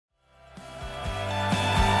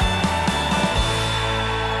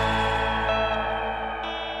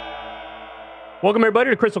Welcome, everybody,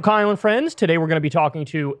 to Crystal Kyle and Friends. Today, we're going to be talking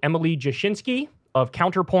to Emily Jashinsky of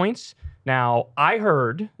Counterpoints. Now, I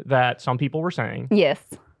heard that some people were saying, yes,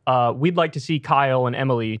 we'd like to see Kyle and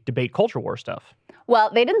Emily debate culture war stuff.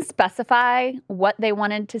 Well, they didn't specify what they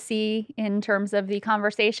wanted to see in terms of the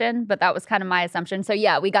conversation, but that was kind of my assumption. So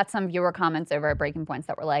yeah, we got some viewer comments over at Breaking Points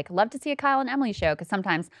that were like, love to see a Kyle and Emily show, because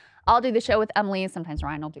sometimes I'll do the show with Emily, sometimes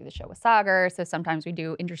Ryan will do the show with Sagar, so sometimes we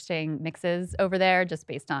do interesting mixes over there just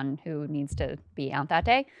based on who needs to be out that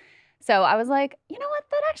day. So I was like, you know what,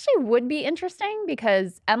 that actually would be interesting,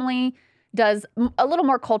 because Emily does a little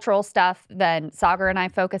more cultural stuff than Sagar and I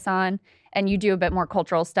focus on. And you do a bit more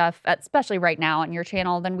cultural stuff, especially right now on your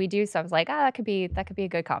channel, than we do. So I was like, that could be a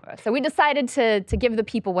good combo. So we decided to give the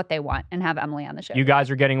people what they want and have Emily on the show. You guys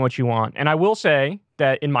are getting what you want. And I will say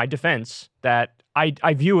that in my defense, that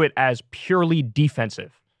I view it as purely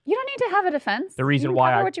defensive. You don't need to have a defense. The reason you can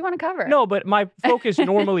why cover what you want to cover. No, but my focus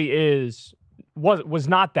normally was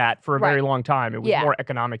not that for a very long time. It was more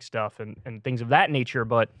economic stuff and things of that nature.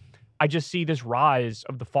 But I just see this rise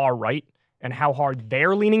of the far right and how hard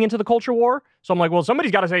they're leaning into the culture war. So I'm like, well,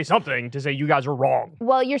 somebody's got to say something to say you guys are wrong.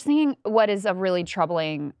 Well, you're seeing what is a really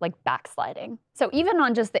troubling, backsliding. So even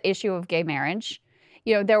on just the issue of gay marriage,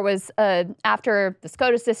 there was, after the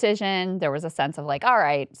SCOTUS decision, there was a sense of all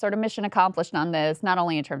right, sort of mission accomplished on this, not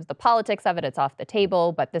only in terms of the politics of it, it's off the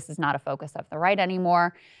table, but this is not a focus of the right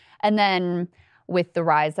anymore. And then with the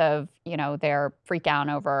rise of, their freak out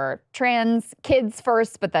over trans kids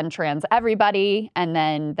first, but then trans everybody. And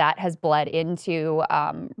then that has bled into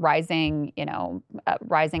rising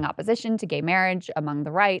opposition to gay marriage among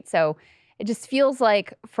the right. So it just feels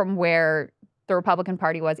like from where the Republican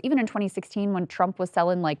Party was, even in 2016 when Trump was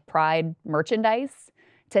selling Pride merchandise,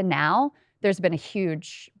 to now, there's been a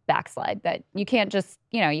huge backslide that you can't just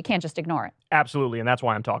ignore it. Absolutely, and that's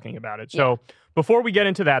why I'm talking about it. So before we get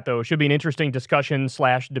into that, though, it should be an interesting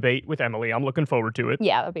discussion/debate with Emily. I'm looking forward to it.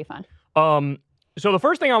 Yeah, that'd be fun. So the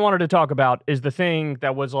first thing I wanted to talk about is the thing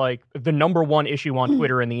that was the number one issue on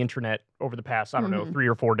Twitter and the internet over the past, 3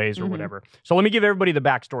 or 4 days or whatever. So let me give everybody the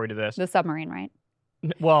backstory to this. The submarine, right?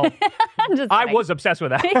 Well, I was obsessed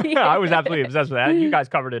with that. I was absolutely obsessed with that. You guys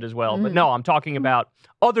covered it as well. But no, I'm talking about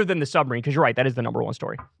other than the submarine, because you're right, that is the number one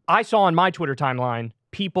story. I saw on my Twitter timeline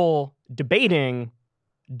people debating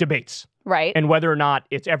debates. Right. And whether or not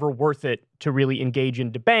it's ever worth it to really engage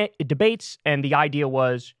in debates. And the idea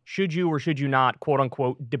was, should you or should you not, quote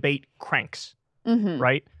unquote, debate cranks?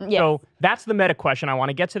 Right? Yes. So that's the meta question. I want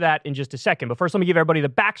to get to that in just a second. But first, let me give everybody the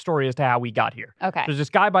backstory as to how we got here. Okay. So there's this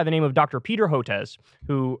guy by the name of Dr. Peter Hotez,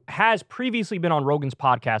 who has previously been on Rogan's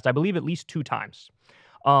podcast, I believe at least 2 times.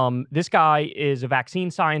 This guy is a vaccine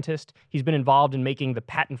scientist. He's been involved in making the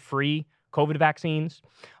patent-free COVID vaccines.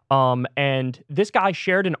 And this guy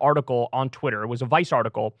shared an article on Twitter. It was a Vice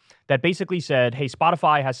article that basically said, hey,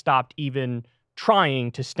 Spotify has stopped even trying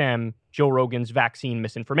to stem Joe Rogan's vaccine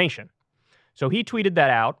misinformation. So he tweeted that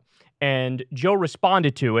out, and Joe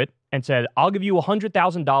responded to it and said, I'll give you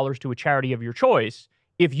 $100,000 to a charity of your choice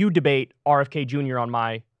if you debate RFK Jr. on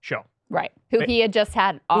my show. Right. Who he had just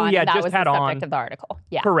had on. That was the subject of the article.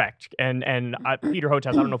 Yeah. Correct. And Peter Hotez,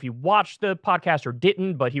 I don't know if he watched the podcast or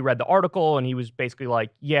didn't, but he read the article, and he was basically like,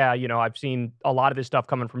 yeah, I've seen a lot of this stuff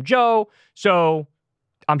coming from Joe, so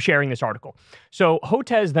I'm sharing this article. So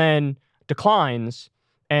Hotez then declines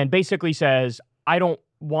and basically says, I don't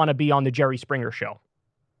want to be on the Jerry Springer show.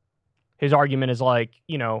 His argument is I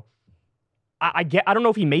don't know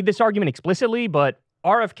if he made this argument explicitly, but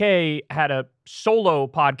RFK had a solo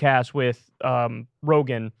podcast with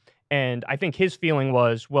Rogan, and I think his feeling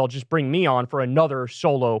was, well, just bring me on for another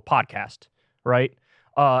solo podcast, right?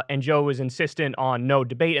 And Joe was insistent on no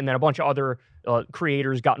debate, and then a bunch of other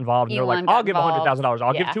creators got involved, and they're like, I'll give $100,000,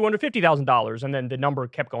 I'll give $250,000, and then the number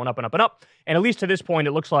kept going up and up and up. And at least to this point,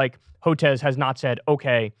 it looks like Hotez has not said,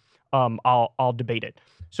 okay, I'll debate it.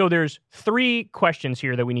 So there's 3 questions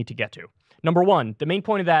here that we need to get to. Number one, the main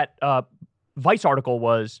point of that Vice article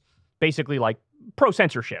was basically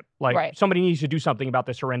pro-censorship. Somebody needs to do something about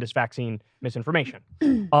this horrendous vaccine misinformation.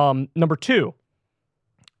 Number 2,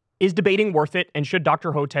 is debating worth it, and should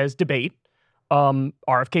Dr. Hotez debate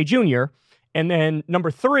RFK Jr.? And then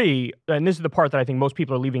number 3, and this is the part that I think most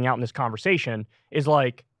people are leaving out in this conversation, is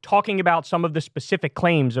talking about some of the specific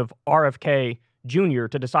claims of RFK Jr.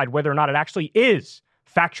 to decide whether or not it actually is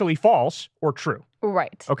factually false or true.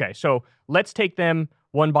 Right. Okay, so let's take them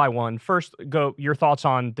one by one. First, go your thoughts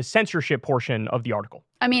on the censorship portion of the article.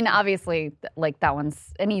 I mean, obviously, like that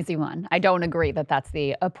one's an easy one. I don't agree that that's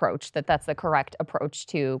the approach, that that's the correct approach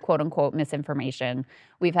to quote unquote misinformation.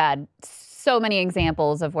 We've had so many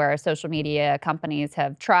examples of where social media companies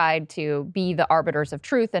have tried to be the arbiters of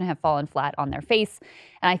truth and have fallen flat on their face.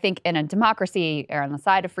 And I think in a democracy, or on the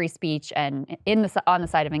side of free speech and on the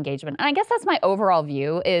side of engagement, and I guess that's my overall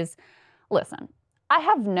view is, listen, I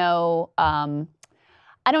have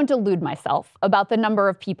I don't delude myself about the number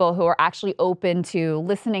of people who are actually open to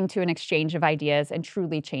listening to an exchange of ideas and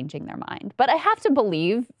truly changing their mind. But I have to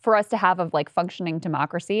believe, for us to have a functioning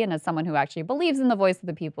democracy, and as someone who actually believes in the voice of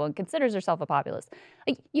the people and considers herself a populist,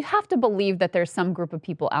 you have to believe that there's some group of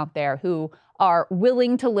people out there who are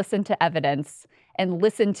willing to listen to evidence and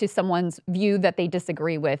listen to someone's view that they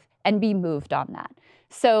disagree with and be moved on that.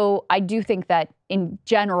 So I do think that in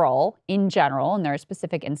general, and there are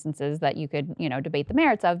specific instances that you could, debate the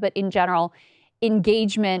merits of, but in general,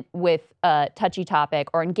 engagement with a touchy topic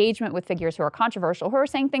or engagement with figures who are controversial, who are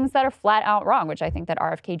saying things that are flat out wrong, which I think that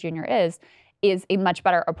RFK Jr. is a much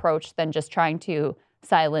better approach than just trying to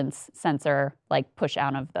silence, censor, push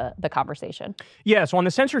out of the conversation. Yeah, so on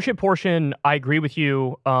the censorship portion, I agree with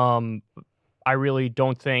you. I really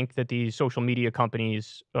don't think that these social media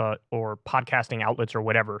companies or podcasting outlets or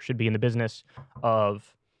whatever should be in the business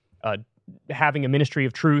of having a ministry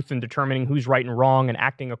of truth and determining who's right and wrong and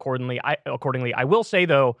acting accordingly. I will say,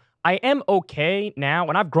 though, I am okay now,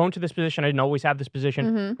 and I've grown to this position. I didn't always have this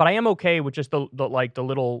position, but I am okay with just the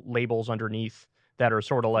little labels underneath that are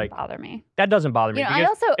sort of doesn't bother me. That doesn't bother me.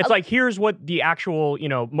 It's here's what the actual,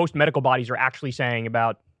 most medical bodies are actually saying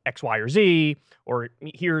about X, Y, or Z, or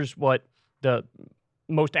here's what the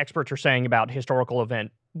most experts are saying about historical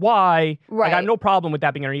event Y. Right. I have no problem with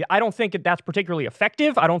that being underneath. I don't think that's particularly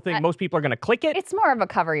effective. I don't think most people are going to click it. It's more of a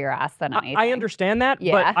cover your ass than anything. I understand that,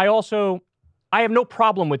 but I have no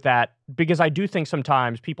problem with that because I do think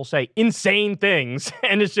sometimes people say insane things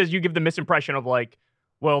and it's just you give the misimpression of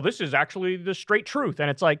well, this is actually the straight truth. And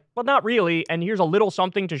it's well, not really. And here's a little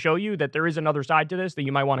something to show you that there is another side to this that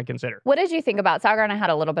you might want to consider. What did you think about, Sagar and I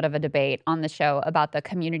had a little bit of a debate on the show about the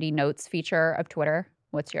community notes feature of Twitter.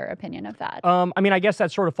 What's your opinion of that? I guess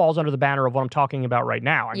that sort of falls under the banner of what I'm talking about right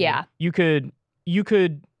now. I mean, you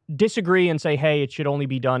could disagree and say, hey, it should only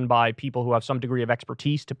be done by people who have some degree of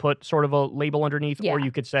expertise to put sort of a label underneath, or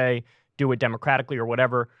you could say do it democratically or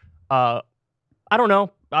whatever. I don't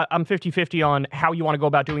know. I'm 50-50 on how you want to go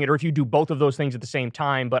about doing it, or if you do both of those things at the same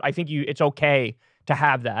time. But I think it's okay to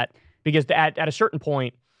have that because at a certain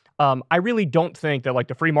point, I really don't think that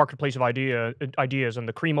the free marketplace of ideas and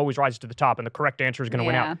the cream always rises to the top and the correct answer is going to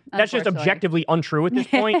win out. That's just objectively untrue at this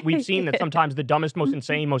point. We've seen that sometimes the dumbest, most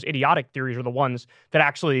insane, most idiotic theories are the ones that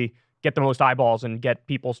actually get the most eyeballs and get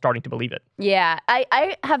people starting to believe it. Yeah,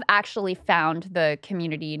 I have actually found the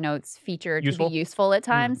community notes feature to be useful at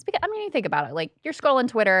times. Because, you think about it. You're scrolling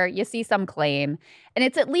Twitter, you see some claim, and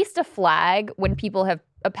it's at least a flag when people have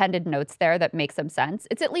appended notes there that make some sense.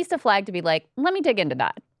 It's at least a flag to be let me dig into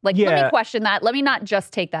that. Let me question that. Let me not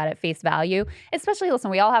just take that at face value. Especially, listen,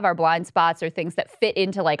 we all have our blind spots or things that fit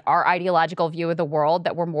into our ideological view of the world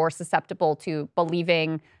that we're more susceptible to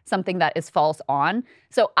believing something that is false on.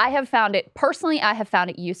 So I have found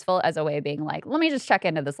it useful as a way of being let me just check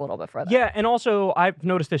into this a little bit further. Yeah, and also I've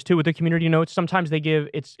noticed this too with the community notes. Sometimes they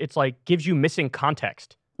gives you missing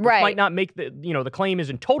context. Right. Might not make the claim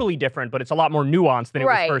isn't totally different, but it's a lot more nuanced than it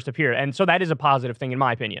was first appeared. And so that is a positive thing in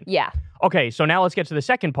my opinion. Yeah. Okay, so now let's get to the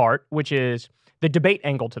second part, which is the debate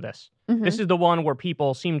angle to this. This is the one where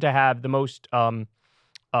people seem to have the most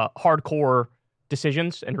hardcore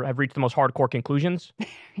decisions and have reached the most hardcore conclusions.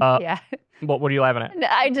 Yeah. What are you laughing at?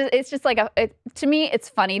 It's just to me, it's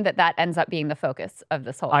funny that ends up being the focus of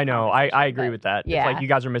this whole. I know. I agree with that. Yeah. It's you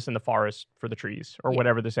guys are missing the forest for the trees, or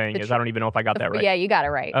whatever the saying is. I don't even know if I got that right. Yeah, you got it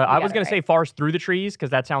right. I was going to say forest through the trees because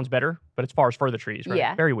that sounds better, but it's forest for the trees, right?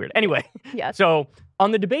 Yeah. Very weird. Anyway. Yes. So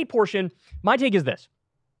on the debate portion, my take is this.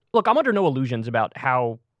 Look, I'm under no illusions about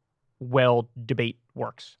how well debate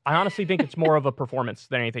works. I honestly think it's more of a performance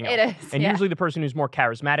than anything else. It is. And usually the person who's more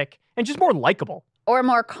charismatic and just more likable. Or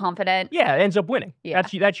more confident. Yeah, ends up winning. Yeah.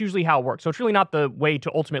 That's usually how it works. So it's really not the way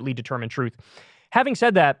to ultimately determine truth. Having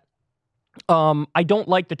said that, I don't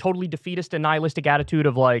like the totally defeatist and nihilistic attitude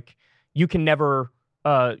of you can never,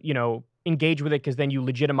 engage with it because then you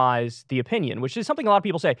legitimize the opinion, which is something a lot of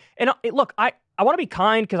people say. And look, I want to be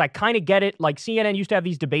kind because I kind of get it. CNN used to have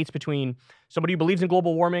these debates between somebody who believes in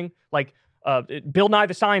global warming, Bill Nye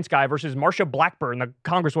the Science Guy versus Marsha Blackburn, the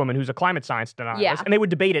congresswoman who's a climate science denialist, and they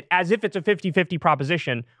would debate it as if it's a 50-50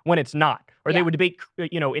 proposition when it's not. Or they would debate,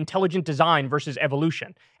 intelligent design versus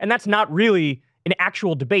evolution. And that's not really an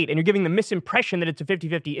actual debate, and you're giving the misimpression that it's a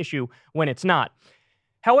 50-50 issue when it's not.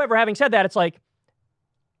 However, having said that, it's like,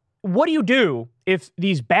 what do you do if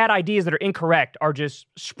these bad ideas that are incorrect are just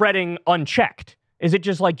spreading unchecked? Is it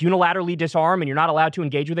just like unilaterally disarm and you're not allowed to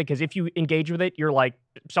engage with it? Because if you engage with it, you're like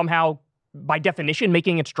somehow, by definition,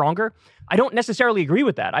 making it stronger. I don't necessarily agree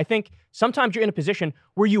with that. I think sometimes you're in a position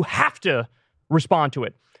where you have to respond to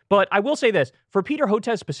it. But I will say this, for Peter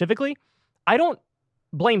Hotez specifically, I don't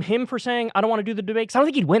blame him for saying, I don't want to do the debate, because I don't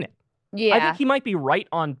think he'd win it. Yeah. I think he might be right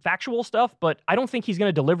on factual stuff, but I don't think he's going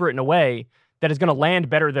to deliver it in a way that is going to land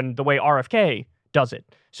better than the way RFK does it.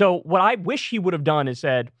 So what I wish he would have done is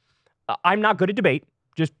said, I'm not good at debate,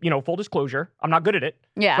 just, full disclosure, I'm not good at it.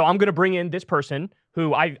 Yeah. So I'm going to bring in this person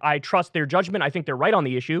who I trust their judgment. I think they're right on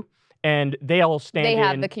the issue, and they'll stand in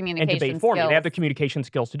and debate for me. They have the communication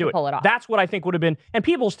skills to do it. Pull it off. That's what I think would have been, and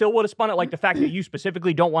people still would have spun it like the fact that you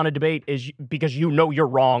specifically don't want to debate is because you know you're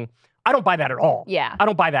wrong. I don't buy that at all. Yeah. I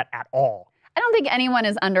don't buy that at all. I don't think anyone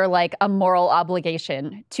is under like a moral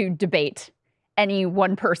obligation to debate any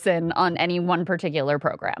one person on any one particular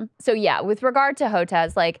program. So yeah, with regard to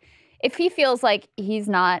Hotez, like if he feels like he's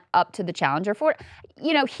not up to the challenger for it,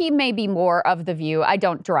 he may be more of the view, I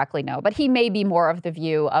don't directly know, but he may be more of the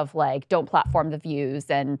view of like, don't platform the views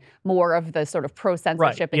and more of the sort of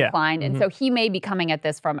pro-censorship inclined. And so he may be coming at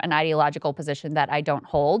this from an ideological position that I don't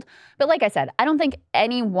hold. But like I said, I don't think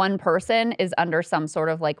any one person is under some sort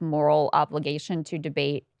of like moral obligation to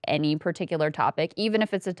debate any particular topic, even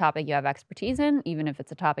if it's a topic you have expertise in, even if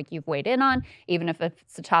it's a topic you've weighed in on, even if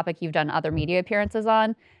it's a topic you've done other media appearances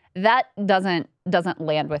on. That doesn't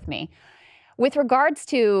land with me. With regards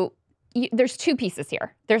to, there's two pieces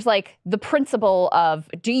here. There's like the principle of,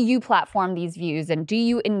 do you platform these views and do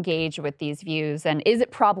you engage with these views? And is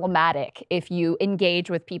it problematic if you engage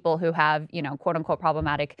with people who have, quote unquote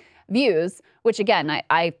problematic views, which again,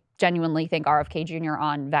 I genuinely think RFK Jr.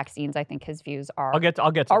 on vaccines, I think his views are I'll get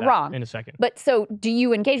to that wrong in a second. But so do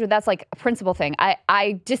you engage with, that's like a principle thing.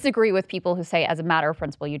 I disagree with people who say as a matter of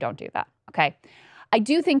principle, you don't do that, okay? I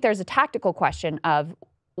do think there's a tactical question of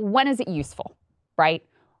when is it useful, right?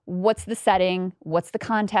 What's the setting? What's the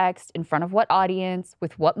context? In front of what audience?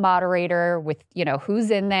 With what moderator? With, who's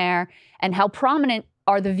in there? And how prominent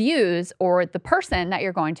are the views or the person that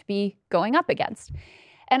you're going to be going up against?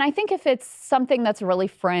 And I think if it's something that's really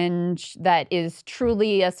fringe, that is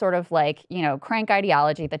truly a sort of like, crank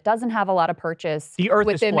ideology that doesn't have a lot of purchase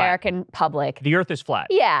with the American public. The earth is flat.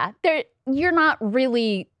 Yeah. You're not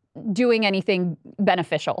really doing anything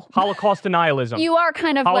beneficial. Holocaust denialism. You are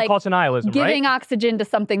kind of Holocaust denialism, giving right? oxygen to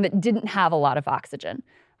something that didn't have a lot of oxygen.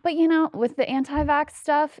 But, with the anti-vax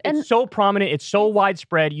stuff. It's so prominent. It's so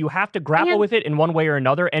widespread. You have to grapple with it in one way or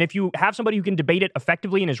another. And if you have somebody who can debate it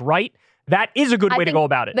effectively and is right, that is a good way to go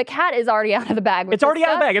about it. The cat is already out of the bag. It's already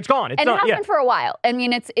out of the bag. It's gone. It's done. It has been for a while. I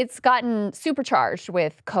mean, it's gotten supercharged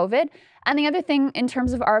with COVID. And the other thing in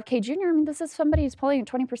terms of RFK Jr., this is somebody who's polling at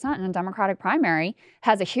 20% in a Democratic primary,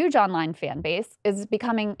 has a huge online fan base, is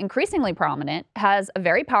becoming increasingly prominent, has a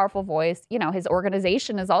very powerful voice. His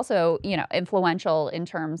organization is also, influential in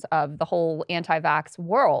terms of the whole anti-vax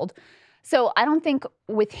world. So I don't think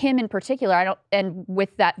with him in particular, and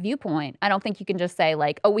with that viewpoint, I don't think you can just say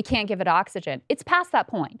like, oh, we can't give it oxygen. It's past that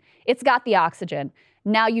point. It's got the oxygen.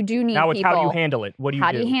 Now you do need people. Now it's how do you handle it? What do you do?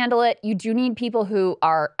 How do you handle it? You do need people who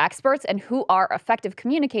are experts and who are effective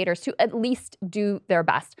communicators to at least do their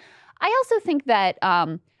best. I also think that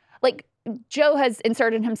Joe has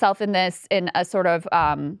inserted himself in this in a sort of,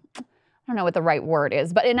 I don't know what the right word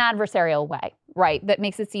is, but an adversarial way, right? That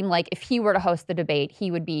makes it seem like if he were to host the debate, he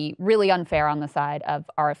would be really unfair on the side of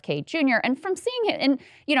RFK Jr. And from seeing it, and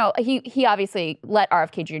he obviously let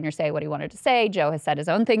RFK Jr. say what he wanted to say. Joe has said his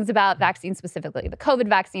own things about vaccines, specifically the COVID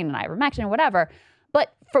vaccine and ivermectin, whatever.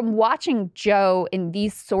 But from watching Joe in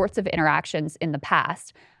these sorts of interactions in the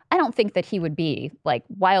past, I don't think that he would be like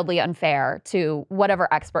wildly unfair to whatever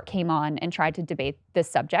expert came on and tried to debate this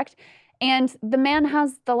subject. And the man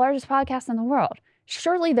has the largest podcast in the world.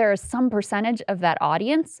 Surely there is some percentage of that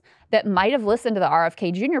audience that might have listened to the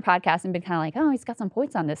RFK Jr. podcast and been kind of like, oh, he's got some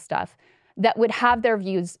points on this stuff, that would have their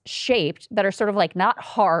views shaped, that are sort of like not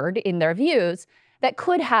hard in their views, that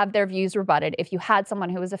could have their views rebutted if you had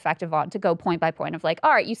someone who was effective on to go point by point of like,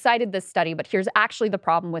 all right, you cited this study, but here's actually the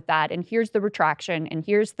problem with that, and here's the retraction, and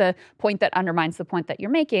here's the point that undermines the point that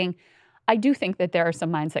you're making. I do think that there are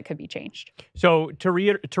some minds that could be changed. So to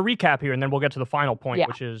recap here, and then we'll get to the final point,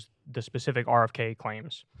 which is the specific RFK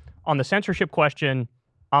claims. On the censorship question,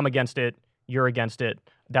 I'm against it. You're against it.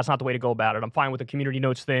 That's not the way to go about it. I'm fine with a community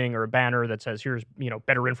notes thing or a banner that says, here's,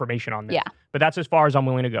 better information on this. Yeah. But that's as far as I'm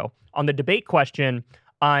willing to go. On the debate question,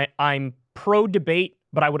 I'm pro-debate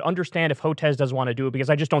but I would understand if Hotez doesn't want to do it because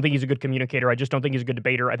I just don't think he's a good communicator. I just don't think he's a good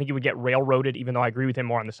debater. I think he would get railroaded, even though I agree with him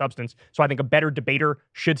more on the substance. So I think a better debater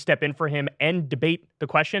should step in for him and debate the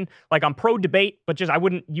question. Like, I'm pro-debate, but just I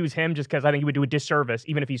wouldn't use him just because I think he would do a disservice,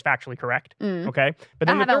 even if he's factually correct. Okay? But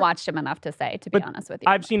then I haven't watched him enough to say, to be honest with you.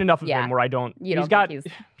 I've seen enough of him where I don't.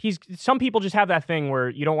 He's some people just have that thing where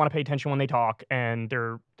you don't want to pay attention when they talk, and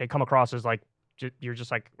they come across as like, you're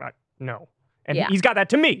just like, no. And he's got that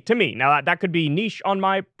to me. Now, that could be niche on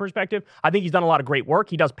my perspective. I think he's done a lot of great work.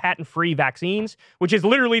 He does patent-free vaccines, which is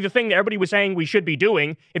literally the thing that everybody was saying we should be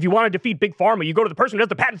doing. If you want to defeat Big Pharma, you go to the person who does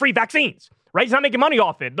the patent-free vaccines, right? He's not making money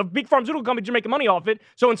off it. The big pharmaceutical companies are making money off it.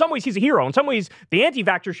 So in some ways, he's a hero. In some ways, the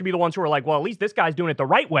anti-vaxxers should be the ones who are like, well, at least this guy's doing it the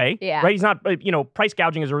right way, right? He's not, price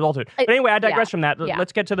gouging as a result of it. But anyway, I digress from that.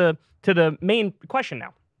 Let's get to the main question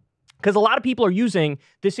now. Because a lot of people are using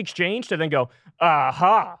this exchange to then go,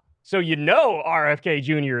 aha, so RFK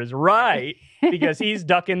Jr. is right because he's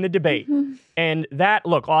ducking the debate. And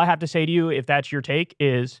all I have to say to you, if that's your take,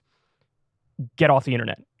 is get off the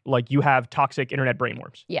internet. Like, you have toxic internet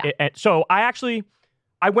brainworms. Yeah. So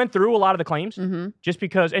I went through a lot of the claims just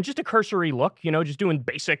because, and just a cursory look, just doing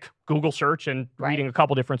basic Google search and reading a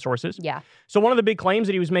couple different sources. Yeah. So one of the big claims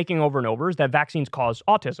that he was making over and over is that vaccines cause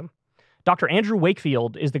autism. Dr. Andrew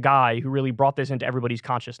Wakefield is the guy who really brought this into everybody's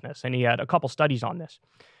consciousness, and he had a couple studies on this.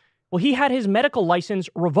 Well, he had his medical license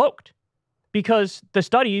revoked because the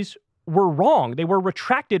studies were wrong. They were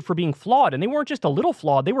retracted for being flawed, and they weren't just a little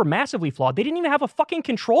flawed. They were massively flawed. They didn't even have a fucking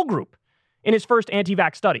control group in his first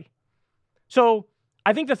anti-vax study. So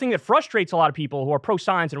I think the thing that frustrates a lot of people who are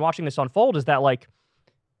pro-science and watching this unfold is that, like,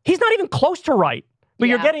 he's not even close to right. But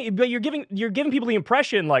you're giving people the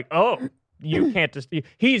impression like, oh, you can't just,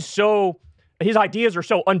 his ideas are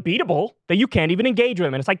so unbeatable that you can't even engage with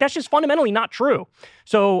him. And it's like, that's just fundamentally not true.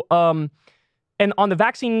 So, and on the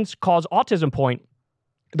vaccines cause autism point,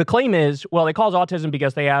 the claim is, well, they cause autism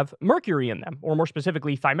because they have mercury in them, or more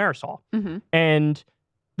specifically, thimerosal. And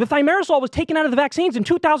the thimerosal was taken out of the vaccines in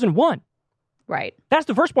 2001. Right. That's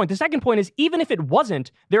the first point. The second point is, even if it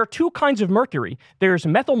wasn't, there are two kinds of mercury. There's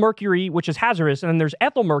methyl mercury, which is hazardous, and then there's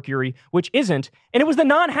ethyl mercury, which isn't. And it was the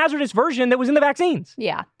non-hazardous version that was in the vaccines.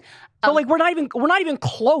 Yeah. So we're not even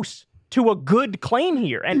close to a good claim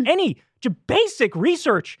here. And any basic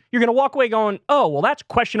research, you're going to walk away going, oh, well, that's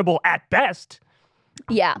questionable at best.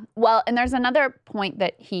 Yeah. Well, and there's another point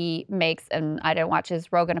that he makes, and I didn't watch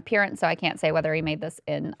his Rogan appearance, so I can't say whether he made this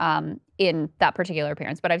in that particular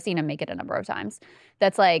appearance, but I've seen him make it a number of times.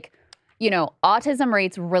 That's like, autism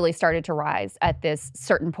rates really started to rise at this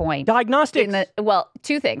certain point. Diagnostics.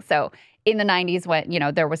 Two things. So in the 90s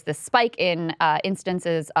when, there was this spike in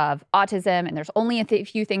instances of autism, and there's only a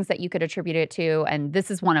few things that you could attribute it to, and this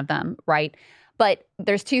is one of them, right? But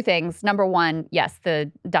there's two things. Number one, yes,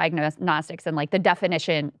 the diagnostics and the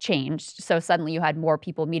definition changed. So suddenly you had more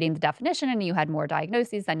people meeting the definition and you had more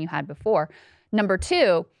diagnoses than you had before. Number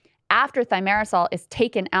two, after thimerosal is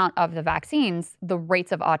taken out of the vaccines, the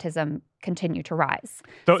rates of autism continue to rise.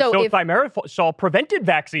 So thimerosal prevented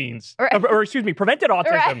vaccines, prevented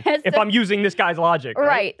autism, if I'm using this guy's logic.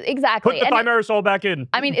 Right, exactly. Put the thimerosal back in.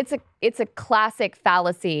 I mean, it's a classic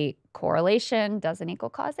fallacy. Correlation doesn't equal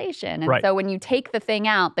causation. And so when you take the thing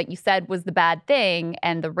out that you said was the bad thing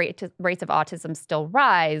and the rates of autism still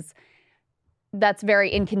rise, that's very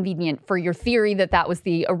inconvenient for your theory that was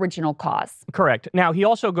the original cause. Correct. Now, he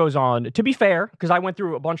also goes on, to be fair, because I went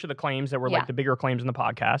through a bunch of the claims that were like the bigger claims in the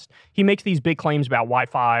podcast. He makes these big claims about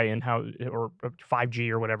Wi-Fi and or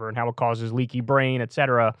 5G or whatever, and how it causes leaky brain, et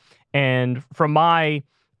cetera. And from my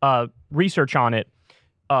research on it,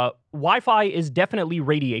 Wi-Fi is definitely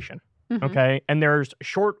radiation. Okay. And there's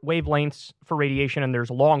short wavelengths for radiation and there's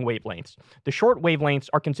long wavelengths. The short wavelengths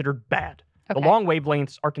are considered bad. Okay. The long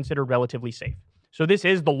wavelengths are considered relatively safe. So this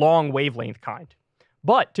is the long wavelength kind.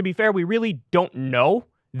 But to be fair, we really don't know.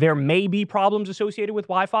 There may be problems associated with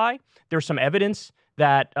Wi-Fi. There's some evidence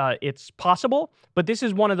that it's possible, but this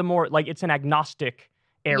is one of the more, it's an agnostic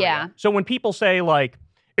area. Yeah. So when people say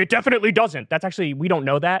it definitely doesn't, that's actually, we don't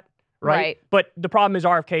know that. Right? But the problem is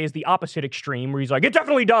RFK is the opposite extreme where he's like, it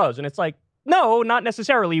definitely does. And it's like, no, not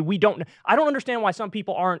necessarily. I don't understand why some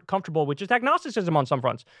people aren't comfortable with just agnosticism on some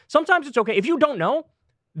fronts. Sometimes it's okay. If you don't know,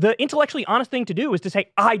 the intellectually honest thing to do is to say,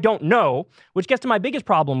 I don't know, which gets to my biggest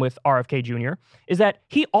problem with RFK Jr., is that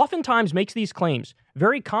he oftentimes makes these claims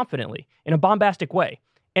very confidently in a bombastic way.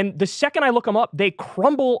 And the second I look them up, they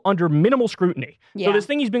crumble under minimal scrutiny. Yeah. So this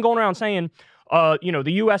thing he's been going around saying, the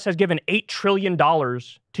U.S. has given $8 trillion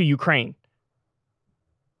to Ukraine.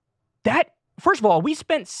 That, first of all, we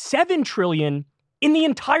spent $7 trillion in the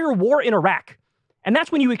entire war in Iraq. And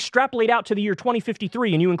that's when you extrapolate out to the year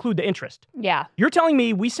 2053 and you include the interest. Yeah. You're telling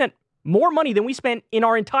me we sent more money than we spent in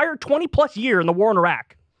our entire 20-plus year in the war in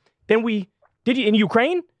Iraq than we did in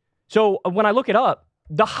Ukraine? So when I look it up,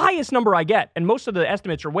 the highest number I get, and most of the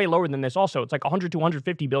estimates are way lower than this also, it's like 100 to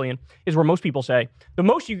 150 billion is where most people say. The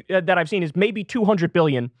most that I've seen is maybe 200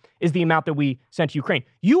 billion is the amount that we sent to Ukraine.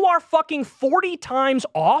 You are fucking 40 times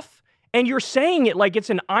off, and you're saying it like it's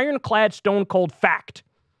an ironclad, stone-cold fact.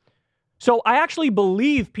 So I actually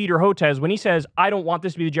believe Peter Hotez when he says, I don't want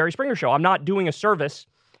this to be the Jerry Springer show. I'm not doing a service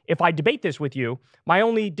if I debate this with you. My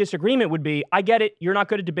only disagreement would be, I get it, you're not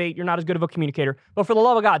good at debate, you're not as good of a communicator, but for the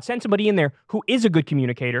love of God, send somebody in there who is a good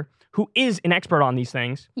communicator, who is an expert on these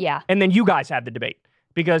things. Yeah. And then you guys have the debate.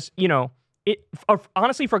 Because,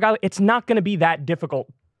 honestly, for a guy, it's not going to be that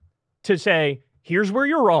difficult to say, here's where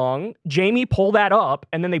you're wrong. Jamie, pull that up.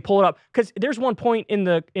 And then they pull it up. Because there's one point in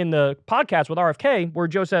the podcast with RFK where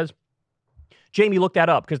Joe says, Jamie looked that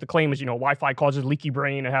up because the claim is, Wi-Fi causes leaky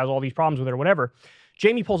brain. It has all these problems with it or whatever.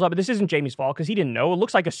 Jamie pulls up, but this isn't Jamie's fault because he didn't know. It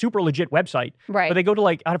looks like a super legit website. Right. But they go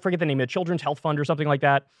to I forget the name of it, Children's Health Fund or something like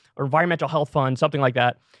that, or Environmental Health Fund, something like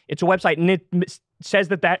that. It's a website and it says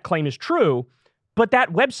that claim is true, but that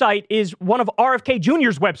website is one of RFK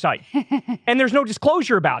Jr.'s website. And there's no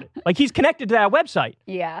disclosure about it. Like he's connected to that website.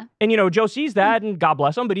 Yeah. And, Joe sees that and God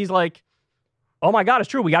bless him, but he's like, oh my God, it's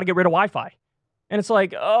true. We got to get rid of Wi-Fi. And it's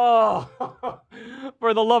like, oh,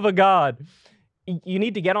 for the love of God. You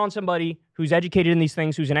need to get on somebody who's educated in these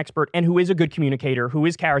things, who's an expert, and who is a good communicator, who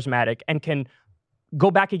is charismatic, and can go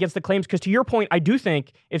back against the claims. Because to your point, I do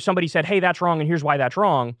think if somebody said, hey, that's wrong, and here's why that's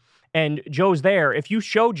wrong, and Joe's there, if you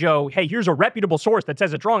show Joe, hey, here's a reputable source that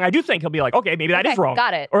says it's wrong, I do think he'll be like, okay, maybe that is wrong.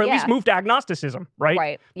 Got it. Or at least move to agnosticism, right?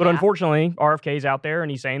 Right. But unfortunately, RFK's out there, and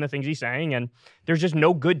he's saying the things he's saying, and there's just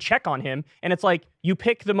no good check on him. And it's like, you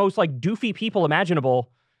pick the most doofy people imaginable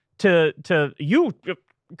to you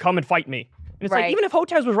come and fight me. And it's like, even if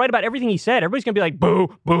Hotez was right about everything he said, everybody's going to be like,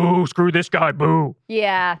 boo, boo, screw this guy, boo.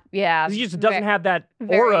 Yeah. He just doesn't have that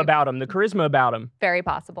aura about him, the charisma about him. Very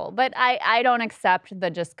possible. But I don't accept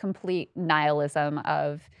the just complete nihilism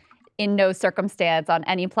of in no circumstance on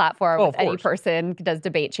any platform with any person does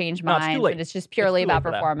debate change minds. And it's just purely about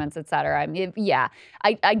performance, et cetera. I mean,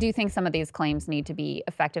 I do think some of these claims need to be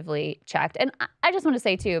effectively checked. And I just want to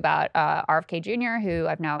say, too, about RFK Jr., who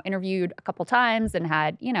I've now interviewed a couple times and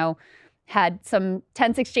had some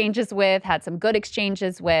tense exchanges with, had some good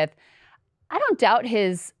exchanges with. I don't doubt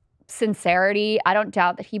his sincerity. I don't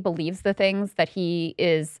doubt that he believes the things that he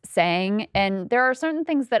is saying. And there are certain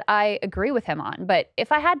things that I agree with him on. But if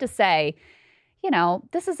I had to say,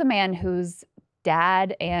 this is a man whose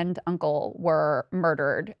dad and uncle were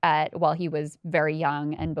murdered while he was very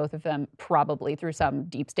young, and both of them probably through some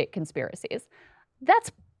deep state conspiracies. That's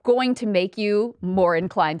going to make you more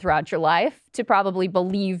inclined throughout your life to probably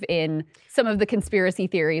believe in some of the conspiracy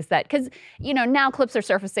theories because, now clips are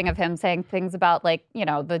surfacing of him saying things about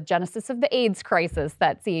the genesis of the AIDS crisis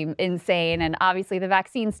that seem insane. And obviously the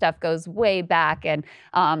vaccine stuff goes way back and,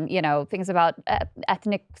 things about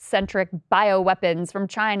ethnic-centric bioweapons from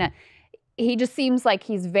China. He just seems like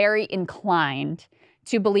he's very inclined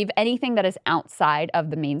to believe anything that is outside of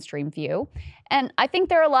the mainstream view. And I think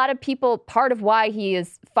there are a lot of people, part of why he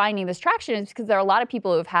is finding this traction is because there are a lot of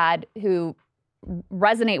people who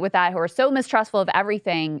resonate with that, who are so mistrustful of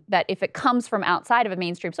everything that if it comes from outside of a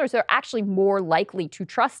mainstream source, they're actually more likely to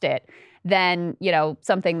trust it than,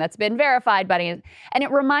 something that's been verified by any. And it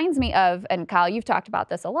reminds me of, and Kyle, you've talked about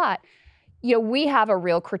this a lot, we have a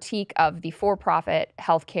real critique of the for-profit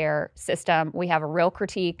healthcare system. We have a real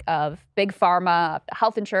critique of big pharma,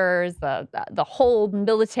 health insurers, the whole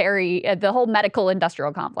military, the whole medical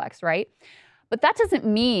industrial complex, right? But that doesn't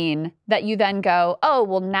mean that you then go, oh,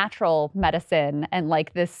 well, natural medicine and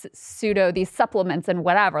these supplements and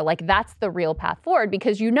whatever, that's the real path forward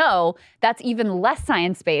because that's even less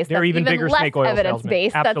science-based. They're even bigger less snake oil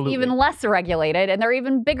evidence-based. That's even less regulated, and they're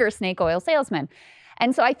even bigger snake oil salesmen.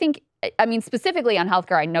 And so I think, specifically on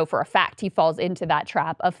healthcare, I know for a fact he falls into that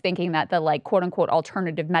trap of thinking that the quote unquote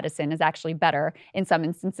alternative medicine is actually better in some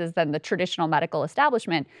instances than the traditional medical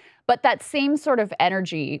establishment. But that same sort of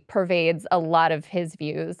energy pervades a lot of his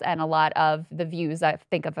views and a lot of the views I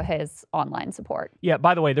think of his online support. Yeah,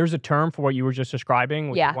 by the way, there's a term for what you were just describing,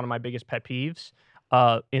 which is one of my biggest pet peeves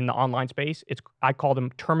in the online space. I call them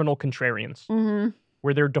terminal contrarians. Mm-hmm.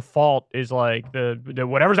 Where their default is the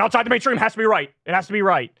whatever's outside the mainstream has to be right. It has to be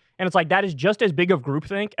right. And it's that is just as big of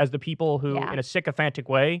groupthink as the people who, in a sycophantic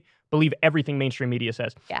way, believe everything mainstream media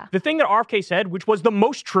says. Yeah. The thing that RFK said, which was the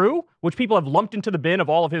most true, which people have lumped into the bin of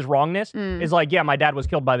all of his wrongness, is my dad was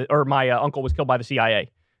killed by my uncle was killed by the CIA.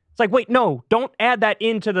 It's like, wait, no, don't add that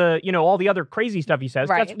into the, all the other crazy stuff he says.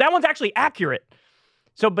 Right. That one's actually accurate.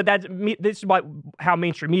 So, but this is how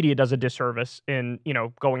mainstream media does a disservice in,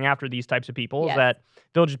 going after these types of people, is that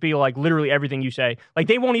they'll just be like literally everything you say. Like,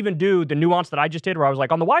 they won't even do the nuance that I just did where I was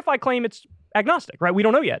like, on the Wi-Fi claim, it's agnostic, right? We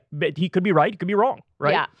don't know yet. But he could be right, he could be wrong,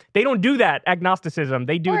 right? Yeah. They don't do that agnosticism.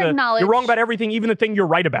 They do you're wrong about everything, even the thing you're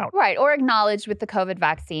right about. Right, or acknowledge with the COVID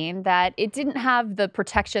vaccine that it didn't have the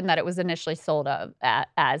protection that it was initially sold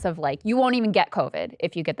as of like, you won't even get COVID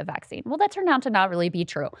if you get the vaccine. Well, that turned out to not really be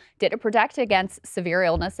true. Did it protect against severe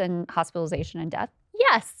illness and hospitalization and death?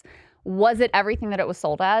 Yes. Was it everything that it was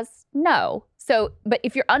sold as? No. So, but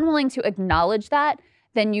if you're unwilling to acknowledge that,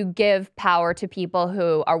 then you give power to people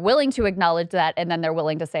who are willing to acknowledge that, and then they're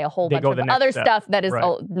willing to say a whole bunch of other stuff that is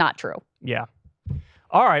not true. Yeah.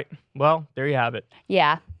 All right. Well, there you have it.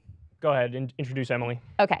 Yeah. Go ahead and introduce Emily.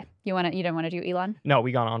 Okay. You don't want to do Elon? No,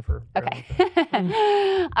 we gone on for. Okay.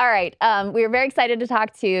 All right. We are very excited to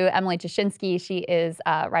talk to Emily Jashinsky. She is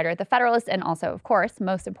a writer at The Federalist and also, of course,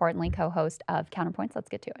 most importantly, co-host of Counterpoints. Let's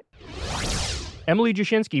get to it. Emily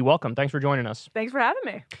Jashinsky, welcome. Thanks for joining us. Thanks for having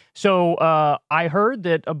me. So I heard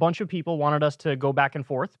that a bunch of people wanted us to go back and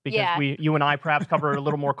forth because you and I perhaps cover a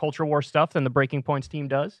little more culture war stuff than the Breaking Points team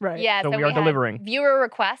does. Right. Yeah. So we are delivering. Viewer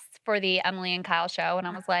requests for the Emily and Kyle show, and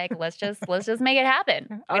I was like, let's just make it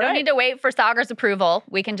happen. We don't need to wait for Sagar's approval.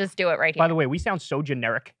 We can just do it right here. By the way, we sound so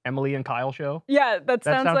generic. Emily and Kyle show. Yeah, that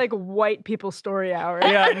sounds like white people story hour.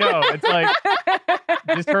 Yeah, no, it's like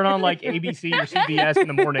just turn on like ABC or CBS in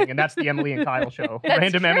the morning, and that's the Emily and Kyle show. That's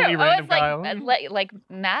random true. Emily, random Kyle. Like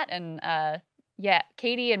Matt and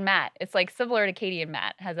Katie and Matt. It's like similar to Katie and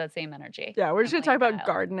Matt. Has that same energy. Yeah, we're just gonna talk about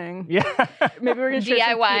gardening. Yeah, maybe we're gonna share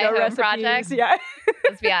DIY some home projects. Yeah,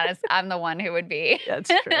 let's be honest. I'm the one who would be. That's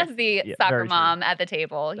true. As the soccer mom at the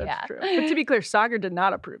table. That's true. But to be clear, Sagar did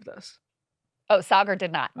not approve this. Oh, Sagar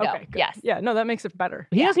did not. No. Okay, good. Yes. Yeah. No, that makes it better.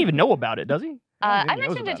 He doesn't even know about it, does he? I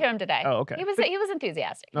mentioned it to him today. Oh, okay. He was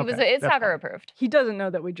enthusiastic. Okay, It's Sagar approved. He doesn't know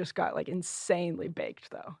that we just got like insanely baked,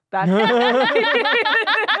 though. That's The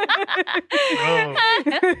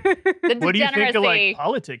what do you think of like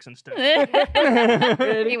politics and stuff?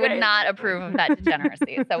 He would not approve of that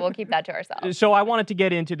degeneracy, so we'll keep that to ourselves. So I wanted to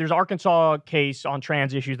get into, there's Arkansas case on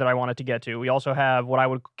trans issues that I wanted to get to. We also have what I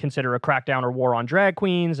would consider a crackdown or war on drag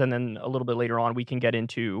queens, and then a little bit later on we can get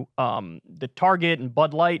into the Target and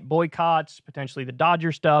Bud Light boycotts, potentially the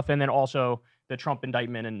Dodger stuff, and then also the Trump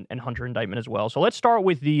indictment and Hunter indictment as well. So let's start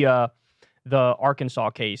with the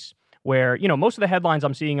Arkansas case, where most of the headlines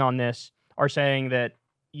I'm seeing on this are saying that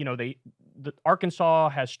the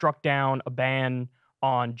Arkansas has struck down a ban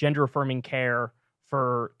on gender affirming care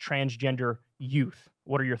for transgender youth.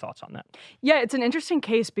 What are your thoughts on that? Yeah, it's an interesting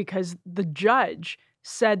case because the judge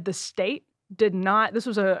said the state did not. This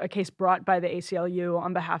was a case brought by the ACLU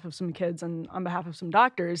on behalf of some kids and on behalf of some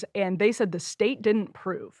doctors, and they said the state didn't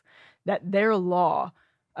prove that their law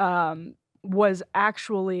was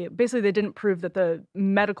actually, basically they didn't prove that the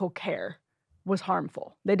medical care was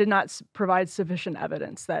harmful. They did not provide sufficient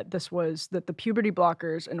evidence that that the puberty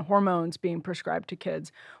blockers and hormones being prescribed to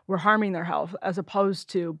kids were harming their health as opposed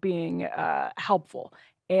to being helpful.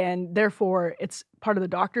 And therefore, it's part of the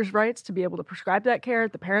doctor's rights to be able to prescribe that care,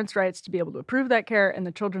 the parents' rights to be able to approve that care, and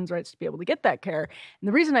the children's rights to be able to get that care. And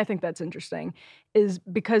the reason I think that's interesting is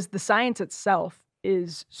because the science itself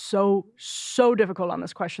is so difficult on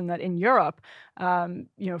this question that in Europe,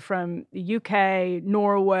 from the UK,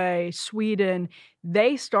 Norway, Sweden,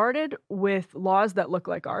 they started with laws that look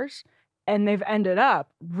like ours. And they've ended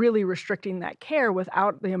up really restricting that care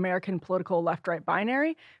without the American political left-right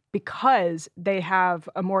binary because they have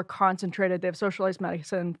a more concentrated, they have socialized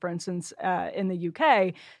medicine, for instance, in the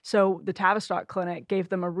UK. So the Tavistock Clinic gave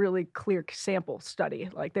them a really clear sample study.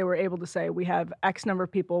 Like they were able to say, we have X number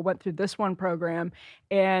of people went through this one program,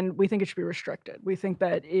 and we think it should be restricted. We think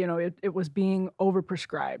that, it was being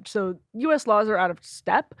overprescribed. So US laws are out of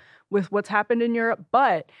step with what's happened in Europe,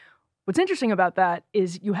 but what's interesting about that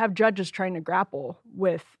is you have judges trying to grapple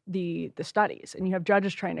with the studies, and you have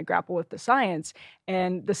judges trying to grapple with the science,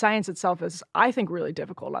 and the science itself is, I think, really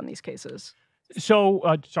difficult on these cases. So,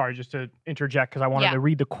 sorry, just to interject, because I wanted to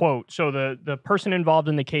read the quote. So the person involved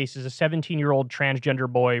in the case is a 17-year-old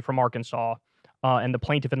transgender boy from Arkansas, and the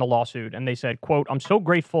plaintiff in the lawsuit. And they said, quote, "I'm so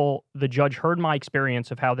grateful the judge heard my experience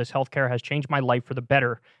of how this healthcare has changed my life for the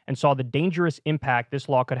better and saw the dangerous impact this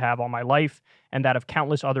law could have on my life and that of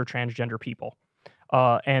countless other transgender people."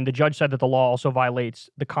 And the judge said that the law also violates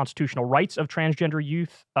the constitutional rights of transgender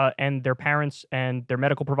youth and their parents and their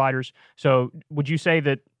medical providers. So would you say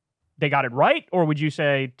that they got it right? Or would you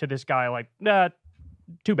say to this guy, like, nah,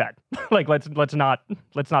 too bad. Like, let's not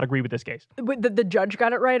agree with this case. The judge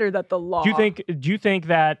got it right, or that the law? Do you think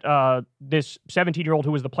that this 17-year-old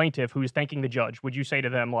who was the plaintiff, who is thanking the judge, would you say to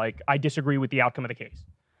them, like, I disagree with the outcome of the case?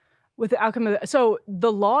 With the outcome of so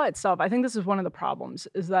the law itself, I think this is one of the problems,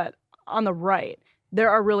 is that on the right, there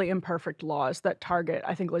are really imperfect laws that target,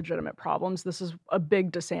 I think, legitimate problems. This is a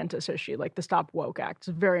big DeSantis issue, like the Stop Woke Act. It's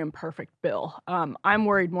a very imperfect bill. I'm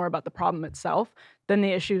worried more about the problem itself than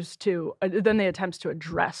the attempts to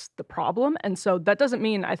address the problem. And so that doesn't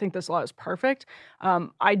mean I think this law is perfect.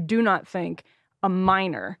 I do not think a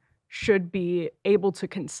minor should be able to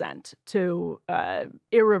consent to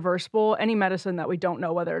any medicine that we don't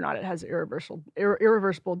know whether or not it has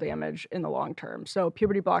irreversible damage in the long term. So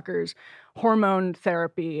puberty blockers, hormone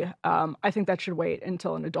therapy, I think that should wait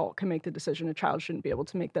until an adult can make the decision. A child shouldn't be able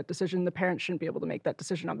to make that decision. The parent shouldn't be able to make that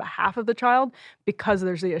decision on behalf of the child because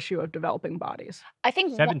there's the issue of developing bodies. I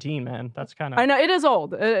think 17, man, that's kind of... I know, it is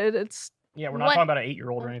old. It's... Yeah, we're not talking about an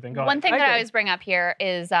 8-year-old or anything. Go One ahead. thing that I always bring up here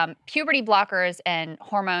is puberty blockers and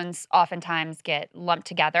hormones oftentimes get lumped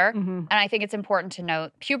together. Mm-hmm. And I think it's important to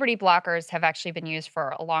note puberty blockers have actually been used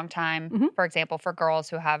for a long time, Mm-hmm. for example, for girls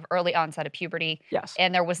who have early onset of puberty. Yes.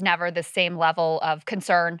 And there was never the same level of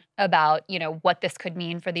concern about, what this could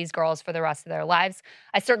mean for these girls for the rest of their lives.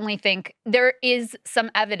 I certainly think there is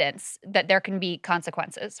some evidence that there can be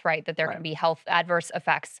consequences, right? That there can be health adverse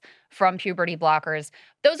effects from puberty blockers.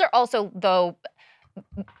 Those are also, though,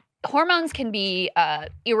 hormones can be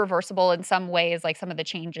irreversible in some ways, like some of the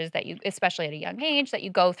changes that you, especially at a young age, that you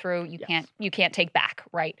go through, you can't take back,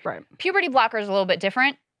 right? Right. Puberty blockers are a little bit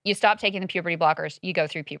different. You stop taking the puberty blockers, you go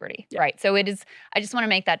through puberty, right? So I just want to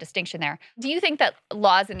make that distinction there. Do you think that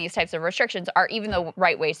laws and these types of restrictions are even the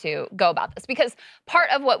right way to go about this? Because part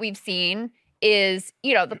of what we've seen is,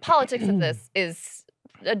 the politics of this is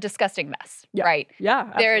a disgusting mess, right?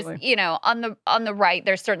 Yeah, absolutely. There's, on the right,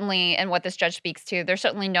 there's certainly, and what this judge speaks to, there's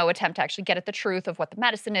certainly no attempt to actually get at the truth of what the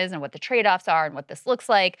medicine is and what the trade-offs are and what this looks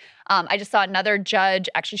like. I just saw another judge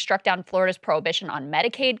actually struck down Florida's prohibition on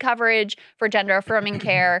Medicaid coverage for gender-affirming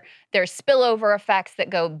care. There's spillover effects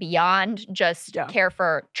that go beyond just care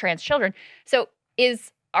for trans children. So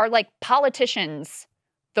are politicians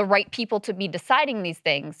the right people to be deciding these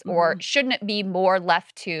things, or shouldn't it be more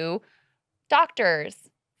left to doctors,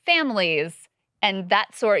 families, and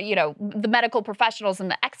that sort, the medical professionals and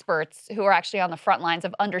the experts who are actually on the front lines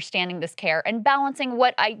of understanding this care and balancing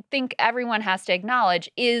what I think everyone has to acknowledge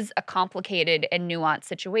is a complicated and nuanced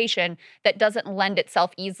situation that doesn't lend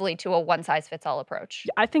itself easily to a one-size-fits-all approach?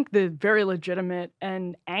 I think the very legitimate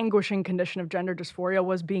and anguishing condition of gender dysphoria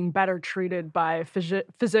was being better treated by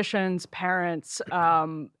physicians, parents,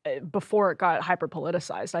 before it got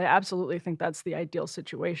hyper-politicized. I absolutely think that's the ideal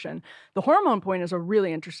situation. The hormone point is a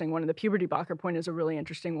really interesting one, and the puberty blocker point is a really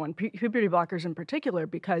interesting one. Puberty blockers in particular,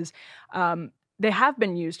 because they have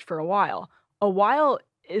been used for a while. A while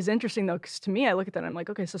is interesting, though, because to me, I look at that and I'm like,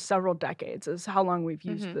 okay, so several decades is how long we've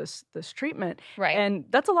used this treatment. Right. And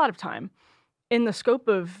that's a lot of time. In the scope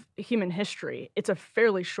of human history, it's a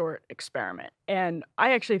fairly short experiment. And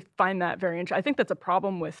I actually find that very interesting. I think that's a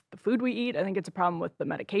problem with the food we eat. I think it's a problem with the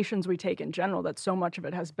medications we take in general, that so much of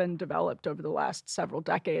it has been developed over the last several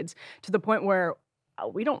decades to the point where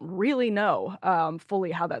we don't really know fully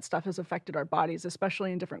how that stuff has affected our bodies,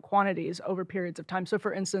 especially in different quantities over periods of time. So,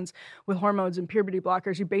 for instance, with hormones and puberty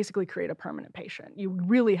blockers, you basically create a permanent patient. You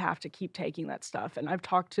really have to keep taking that stuff. And I've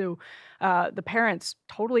talked to the parents,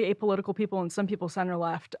 totally apolitical people and some people center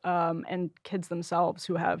left, and kids themselves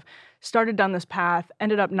who have started down this path,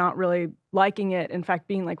 ended up not really liking it, in fact,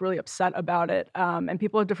 being really upset about it. And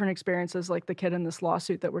people have different experiences, like the kid in this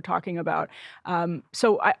lawsuit that we're talking about.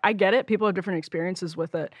 So I get it. People have different experiences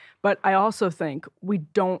with it. But I also think we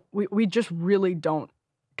just really don't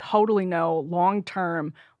totally know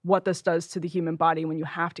long-term what this does to the human body when you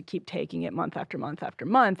have to keep taking it month after month after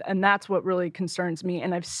month. And that's what really concerns me.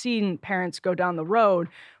 And I've seen parents go down the road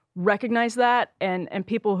recognize that, and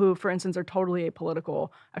people who, for instance, are totally apolitical.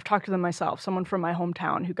 I've talked to them myself, someone from my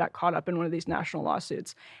hometown who got caught up in one of these national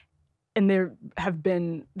lawsuits. And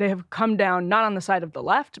they have come down not on the side of the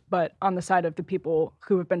left, but on the side of the people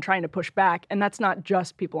who have been trying to push back. And that's not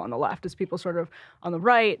just people on the left. It's people sort of on the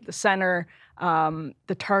right, the center, the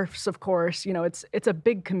TERFs, of course. It's a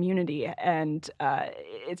big community. And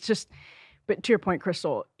it's just... but to your point,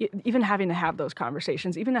 Crystal, even having to have those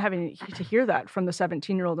conversations, even having to hear that from the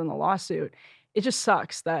 17-year-old in the lawsuit, it just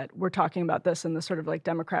sucks that we're talking about this in the sort of like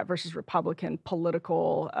Democrat versus Republican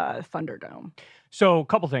political Thunderdome. So a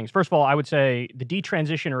couple things. First of all, I would say the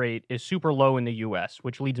detransition rate is super low in the U.S.,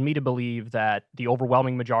 which leads me to believe that the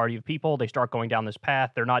overwhelming majority of people, they start going down this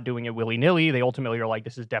path. They're not doing it willy-nilly. They ultimately are like,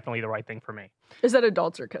 this is definitely the right thing for me. Is that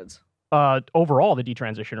adults or kids? Overall, the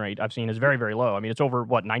detransition rate I've seen is very, very low. I mean, it's over,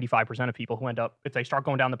 95% of people who end up, if they start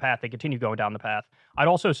going down the path, they continue going down the path. I'd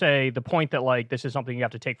also say the point that, like, this is something you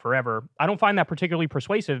have to take forever, I don't find that particularly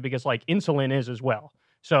persuasive because, like, insulin is as well.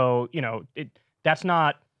 So,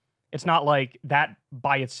 it's not like that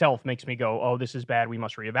by itself makes me go, oh, this is bad, we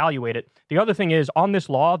must reevaluate it. The other thing is, on this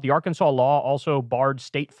law, the Arkansas law also barred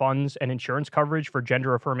state funds and insurance coverage for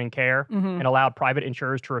gender-affirming care and allowed private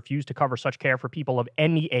insurers to refuse to cover such care for people of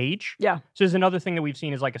any age. Yeah. So there's another thing that we've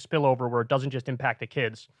seen is like a spillover where it doesn't just impact the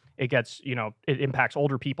kids. It gets, it impacts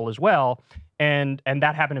older people as well. And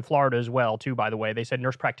that happened in Florida as well, too, by the way. They said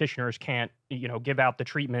nurse practitioners can't, give out the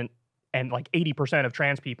treatment, and like 80% of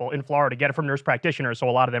trans people in Florida get it from nurse practitioners, so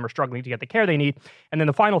a lot of them are struggling to get the care they need. And then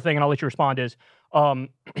the final thing, and I'll let you respond, is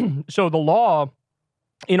so the law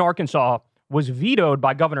in Arkansas was vetoed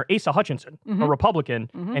by Governor Asa Hutchinson, a Republican,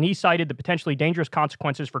 and he cited the potentially dangerous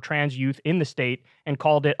consequences for trans youth in the state and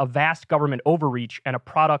called it a vast government overreach and a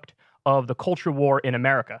product of the culture war in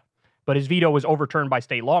America. But his veto was overturned by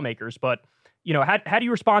state lawmakers. But how do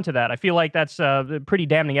you respond to that? I feel like that's pretty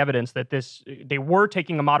damning evidence that they were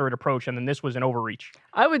taking a moderate approach, and then this was an overreach.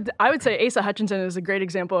 I would say Asa Hutchinson is a great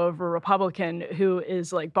example of a Republican who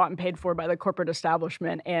is like bought and paid for by the corporate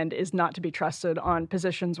establishment and is not to be trusted on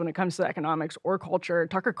positions when it comes to economics or culture.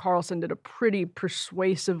 Tucker Carlson did a pretty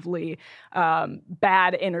persuasively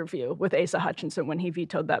bad interview with Asa Hutchinson when he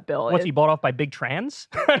vetoed that bill. What's he bought off by big trans?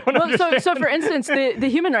 So for instance, the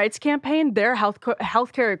Human Rights Campaign, their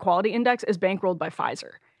healthcare equality index is bankrolled by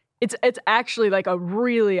Pfizer. It's actually like a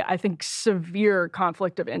really, I think, severe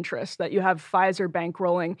conflict of interest that you have Pfizer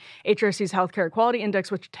bankrolling HRC's Healthcare Equality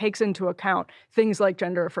Index, which takes into account things like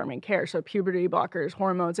gender-affirming care, so puberty blockers,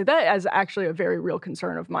 hormones. Like that is actually a very real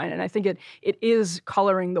concern of mine, and I think it is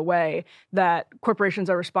coloring the way that corporations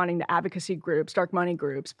are responding to advocacy groups, dark money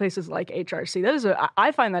groups, places like HRC.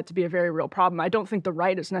 I find that to be a very real problem. I don't think the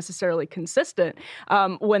right is necessarily consistent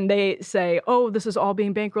when they say, "Oh, this is all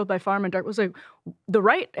being bankrolled by pharma and dark." It was like the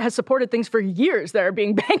right has supported things for years that are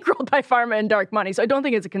being bankrolled by pharma and dark money. So I don't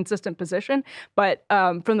think it's a consistent position. But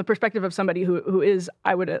from the perspective of somebody who is,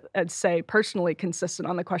 I would say, personally consistent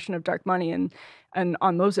on the question of dark money and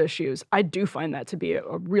on those issues, I do find that to be a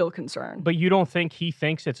real concern. But you don't think he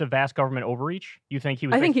thinks it's a vast government overreach? You think he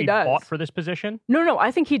was basically bought for this position? No.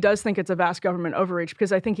 I think he does think it's a vast government overreach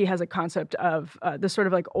because I think he has a concept of this sort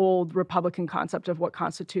of like old Republican concept of what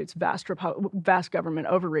constitutes vast government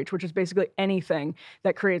overreach, which is basically anything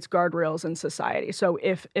that creates guardrails in society. So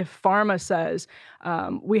if pharma says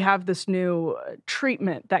we have this new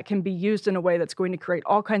treatment that can be used in a way that's going to create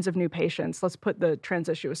all kinds of new patients, let's put the trans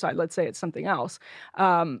issue aside, let's say it's something else.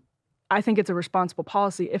 I think it's a responsible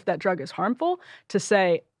policy if that drug is harmful to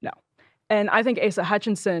say no. And I think Asa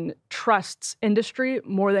Hutchinson trusts industry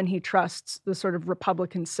more than he trusts the sort of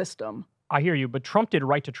Republican system. I hear you, but Trump did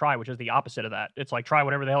right to try, which is the opposite of that. It's like, try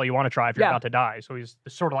whatever the hell you want to try if you're about to die. So he's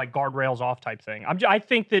sort of like guardrails off type thing. I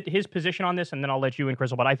think that his position on this, and then I'll let you in,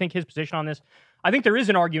 Crystal, but I think his position on this, I think there is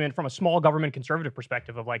an argument from a small government conservative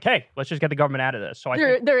perspective of like, hey, let's just get the government out of this. So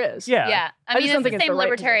there is. Yeah. I mean, it's the same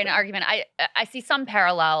libertarian argument. I see some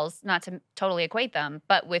parallels, not to totally equate them,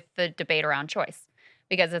 but with the debate around choice.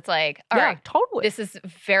 Because it's like, all right, totally. This is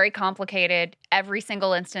very complicated. Every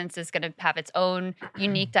single instance is going to have its own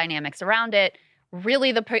unique dynamics around it.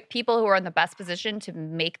 Really, the people who are in the best position to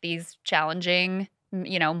make these challenging,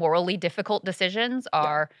 morally difficult decisions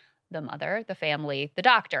are the mother, the family, the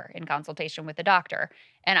doctor, in consultation with the doctor.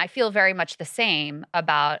 And I feel very much the same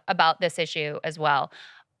about this issue as well.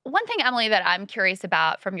 One thing, Emily, that I'm curious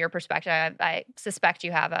about from your perspective, I suspect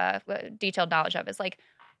you have a detailed knowledge of, is like,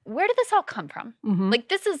 where did this all come from? Mm-hmm. Like,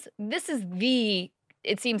 this is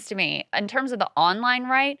it seems to me, in terms of the online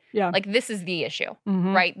right, like this is the issue,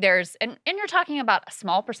 right? There's, and you're talking about a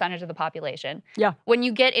small percentage of the population. Yeah. When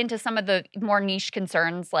you get into some of the more niche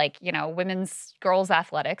concerns, like, girls'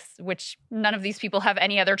 athletics, which none of these people have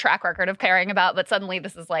any other track record of caring about, but suddenly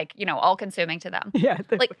this is like, all consuming to them. Yeah.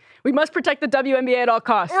 Like, we must protect the WNBA at all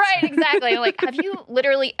costs. Right, exactly. Like, have you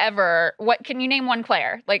literally ever, can you name one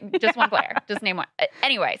player? Like, just one player. Just name one.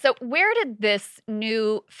 Anyway, so where did this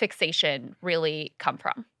new fixation really come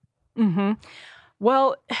from? Mm-hmm.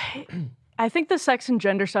 Well, I think the sex and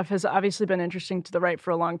gender stuff has obviously been interesting to the right for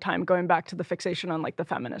a long time, going back to the fixation on like the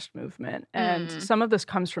feminist movement. And some of this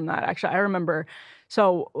comes from that. Actually, I remember,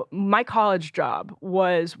 so my college job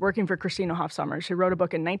was working for Christina Hoff Sommers, who wrote a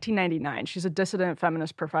book in 1999. She's a dissident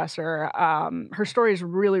feminist professor. Her story is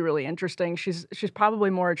really, really interesting. She's probably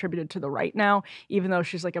more attributed to the right now, even though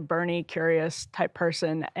she's like a Bernie curious type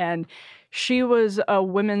person. And she was a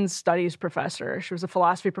women's studies professor. She was a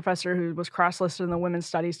philosophy professor who was cross-listed in the women's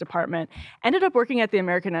studies department, ended up working at the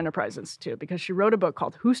American Enterprise Institute because she wrote a book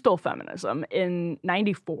called Who Stole Feminism in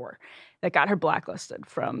 94 that got her blacklisted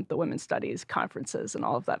from the women's studies conferences and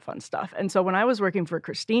all of that fun stuff. And so when I was working for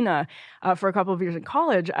Christina for a couple of years in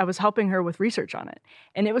college, I was helping her with research on it.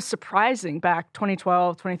 And it was surprising back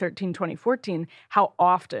 2012, 2013, 2014, how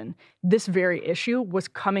often this very issue was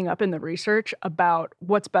coming up in the research about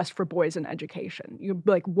what's best for boys in education.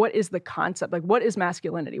 Like, what is the concept? Like, what is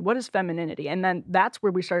masculinity? What is femininity? And then that's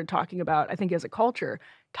where we started talking about, I think as a culture,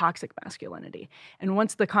 toxic masculinity. And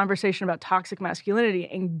once the conversation about toxic masculinity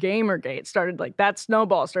and Gamergate started, like that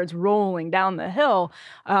snowball starts rolling down the hill,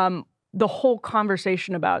 the whole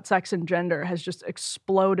conversation about sex and gender has just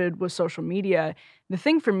exploded with social media. The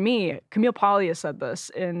thing for me, Camille Paglia said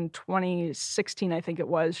this in 2016, I think it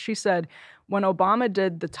was. She said, when Obama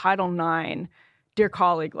did the Title IX Dear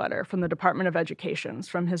Colleague letter from the Department of Education,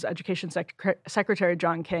 from his Education Secretary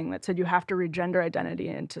John King, that said you have to read gender identity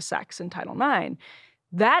into sex in Title IX,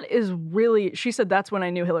 that is really, she said that's when I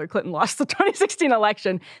knew Hillary Clinton lost the 2016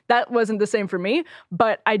 election. That wasn't the same for me,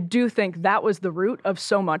 but I do think that was the root of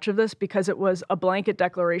so much of this because it was a blanket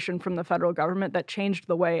declaration from the federal government that changed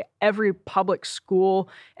the way every public school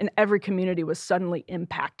and every community was suddenly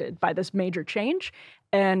impacted by this major change.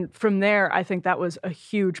 And from there, I think that was a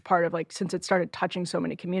huge part of, like, since it started touching so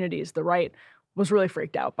many communities, the right was really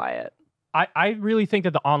freaked out by it. I really think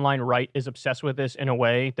that the online right is obsessed with this in a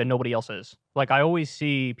way that nobody else is. Like, I always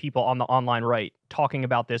see people on the online right talking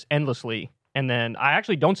about this endlessly. And then I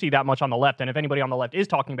actually don't see that much on the left. And if anybody on the left is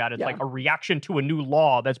talking about it, it's like a reaction to a new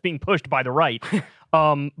law that's being pushed by the right.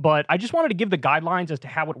 But I just wanted to give the guidelines as to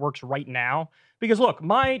how it works right now. Because look,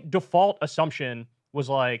 my default assumption was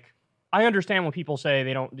like, I understand when people say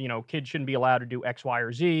they don't, kids shouldn't be allowed to do X, Y,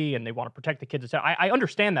 or Z, and they want to protect the kids. I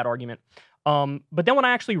understand that argument. But then when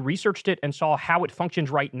I actually researched it and saw how it functions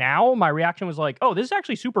right now, my reaction was like, oh, this is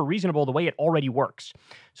actually super reasonable the way it already works.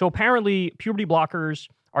 So apparently puberty blockers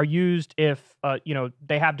are used if,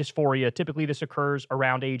 they have dysphoria. Typically this occurs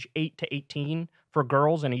around age 8 to 18 for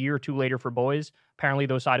girls and a year or two later for boys. Apparently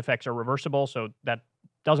those side effects are reversible. So that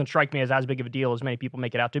doesn't strike me as big of a deal as many people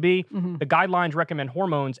make it out to be. Mm-hmm. The guidelines recommend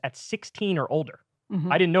hormones at 16 or older.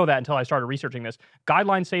 Mm-hmm. I didn't know that until I started researching this.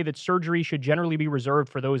 Guidelines say that surgery should generally be reserved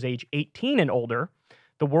for those age 18 and older.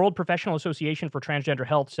 The World Professional Association for Transgender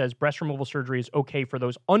Health says breast removal surgery is okay for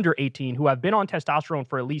those under 18 who have been on testosterone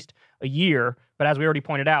for at least a year. But as we already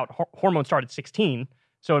pointed out, hormones start at 16.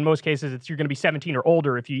 So in most cases, you're going to be 17 or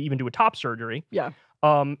older if you even do a top surgery. Yeah.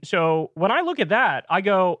 So when I look at that, I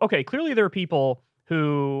go, okay, clearly there are people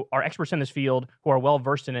who are experts in this field, who are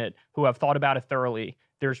well-versed in it, who have thought about it thoroughly.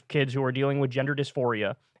 There's kids who are dealing with gender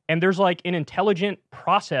dysphoria. And there's like an intelligent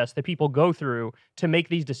process that people go through to make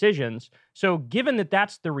these decisions. So given that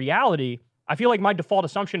that's the reality, I feel like my default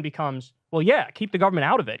assumption becomes, well, yeah, keep the government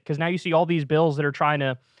out of it. Because now you see all these bills that are trying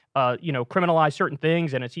to, criminalize certain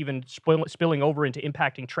things, and it's even spilling over into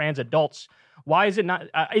impacting trans adults. Why is it not?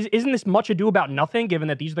 Isn't this much ado about nothing, given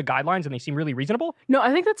that these are the guidelines and they seem really reasonable? No,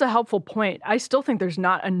 I think that's a helpful point. I still think there's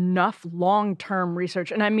not enough long-term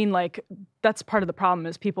research. And I mean, like, that's part of the problem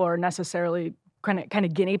is people are necessarily kind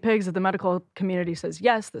of guinea pigs that the medical community says,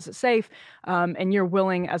 yes, this is safe. And you're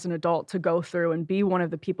willing as an adult to go through and be one of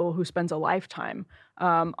the people who spends a lifetime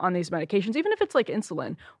on these medications, even if it's like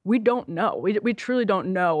insulin. We don't know. We truly don't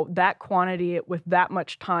know that quantity with that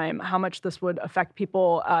much time, how much this would affect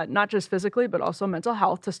people, not just physically, but also mental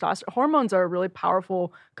health. Testosterone hormones are a really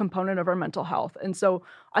powerful component of our mental health. And so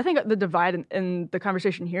I think the divide in the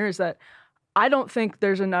conversation here is that I don't think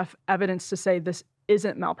there's enough evidence to say this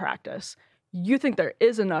isn't malpractice. You think there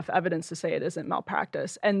is enough evidence to say it isn't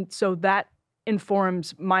malpractice. And so that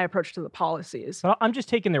informs my approach to the policies. Well, I'm just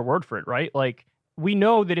taking their word for it, right? Like, we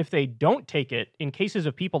know that if they don't take it, in cases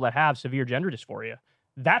of people that have severe gender dysphoria,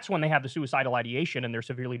 that's when they have the suicidal ideation and they're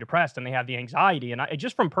severely depressed and they have the anxiety. And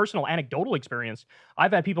just from personal anecdotal experience,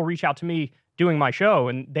 I've had people reach out to me doing my show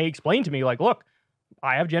and they explain to me, like, look,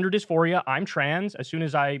 I have gender dysphoria. I'm trans. As soon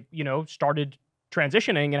as I, started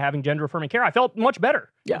transitioning and having gender affirming care, I felt much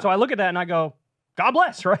better. Yeah. So I look at that and I go, God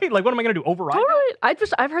bless, right? Like, what am I going to do? Override?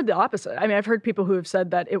 Totally. I've heard the opposite. I mean, I've heard people who have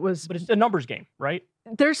said that it was, but it's a numbers game, right?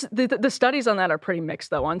 There's the studies on that are pretty mixed,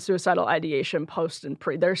 though, on suicidal ideation post and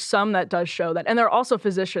pre. There's some that does show that. And there are also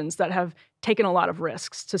physicians that have taken a lot of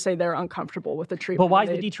risks to say they're uncomfortable with the treatment. But why is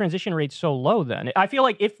the detransition rate so low then? I feel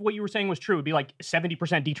like if what you were saying was true, it'd be like 70%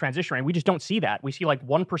 detransition rate. We just don't see that. We see like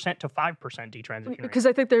 1% to 5% detransition rate. Because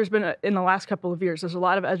I think there's been, in the last couple of years, there's a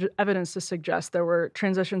lot of evidence to suggest there were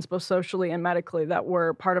transitions both socially and medically that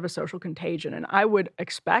were part of a social contagion. And I would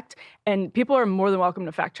expect, and people are more than welcome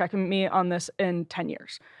to fact check me on this in 10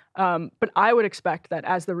 years. But I would expect that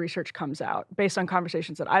as the research comes out, based on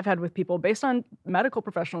conversations that I've had with people, based on medical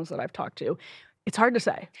professionals that I've talked to, it's hard to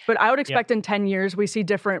say. But I would expect in 10 years we see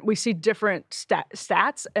different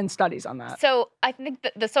stats and studies on that. So I think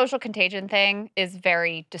that the social contagion thing is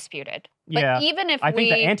very disputed. Yeah, like, even if I think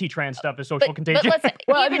the anti-trans stuff is social contagion. But listen,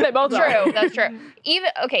 well, I think they both true. are. That's true.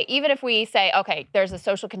 Even if we say, okay, there's a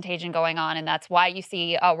social contagion going on, and that's why you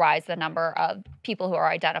see a rise in the number of people who are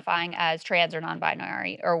identifying as trans or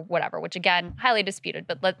non-binary or whatever, which again, highly disputed.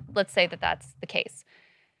 But let's say that that's the case.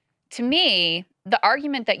 To me, the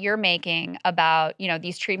argument that you're making about,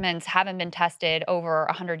 these treatments haven't been tested over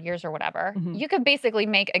 100 years or whatever, you could basically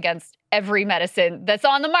make against every medicine that's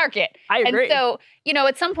on the market. I agree. And so,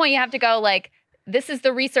 at some point you have to go like, this is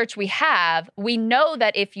the research we have. We know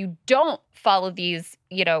that if you don't follow these,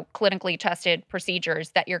 clinically tested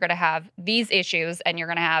procedures, that you're going to have these issues and you're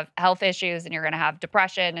going to have health issues and you're going to have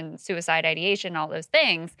depression and suicide ideation, all those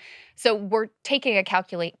things. So we're taking a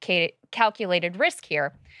calculated risk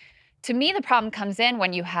here. To me, the problem comes in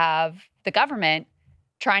when you have the government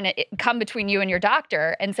trying to come between you and your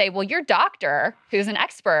doctor and say, well, your doctor, who's an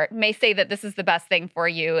expert, may say that this is the best thing for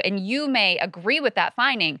you, and you may agree with that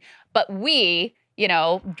finding, but we,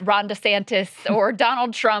 Ron DeSantis or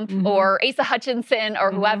Donald Trump or Asa Hutchinson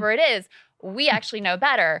or whoever it is, we actually know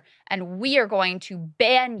better, and we are going to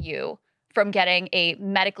ban you from getting a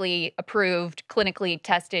medically approved, clinically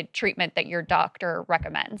tested treatment that your doctor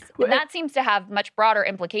recommends. And that seems to have much broader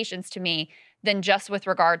implications to me than just with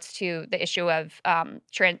regards to the issue of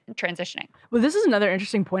transitioning. Well, this is another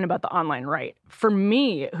interesting point about the online right. For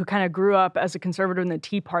me, who kind of grew up as a conservative in the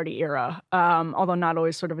Tea Party era, although not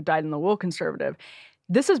always sort of a dyed-in-the-wool conservative,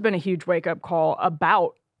 this has been a huge wake-up call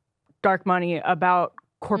about dark money, about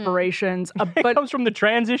corporations. But it comes from the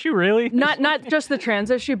trans issue, really? Not just the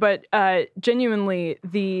trans issue, but genuinely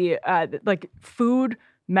the food,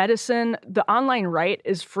 medicine. The online right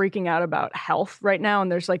is freaking out about health right now,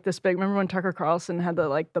 and there's like this big. Remember when Tucker Carlson had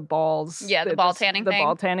the balls? Yeah, the ball tanning thing. The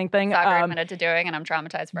ball tanning thing. So I admitted to doing, and I'm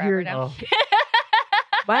traumatized forever now.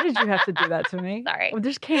 Why did you have to do that to me? Sorry. Well,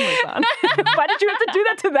 there's cameras on. Why did you have to do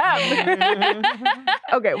that to them?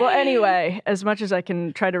 Okay, well, anyway, as much as I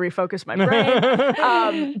can try to refocus my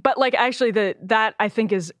brain. But actually that I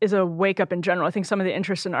think is a wake up in general. I think some of the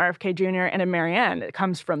interest in RFK Jr. and in Marianne, it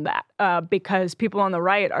comes from that. Because people on the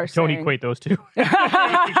right are saying... Don't equate those two.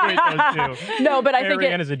 Don't equate those two. No, but I think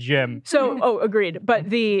Marianne is a gym. So, agreed. But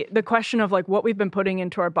the question of what we've been putting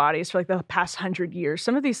into our bodies for the past 100 years,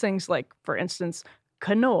 some of these things, for instance,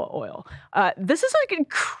 canola oil. This is an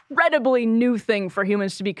incredibly new thing for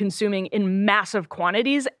humans to be consuming in massive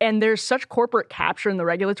quantities, and there's such corporate capture in the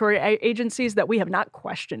regulatory agencies that we have not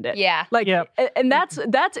questioned it. Yeah. And that's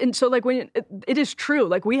and so when it is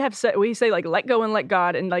true. We say let go and let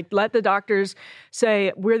God, and let the doctors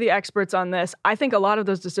say we're the experts on this. I think a lot of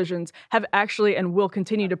those decisions have actually and will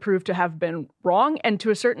continue to prove to have been wrong, and to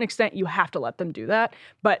a certain extent, you have to let them do that.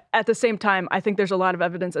 But at the same time, I think there's a lot of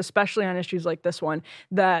evidence, especially on issues like this one,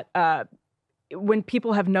 that when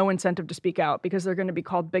people have no incentive to speak out because they're going to be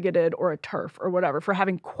called bigoted or a TERF or whatever for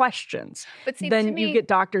having questions, then you get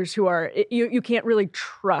doctors who are, you can't really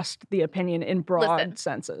trust the opinion in broad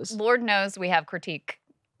senses. Lord knows we have critique.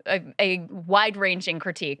 A wide-ranging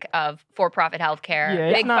critique of for-profit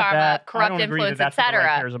healthcare, big pharma, corrupt influence, etc.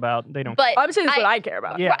 Cares about. They don't. But I'm saying that's what I care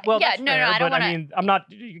about. Yeah, well, yeah, no, I don't want to. I'm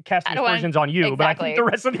not casting aspersions on you, exactly. but I think the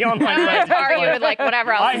rest of the online. I don't want to argue with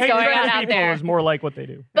whatever else is going on out there. Is more like what they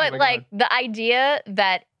do. But the idea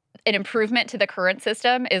that an improvement to the current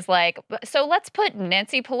system is so let's put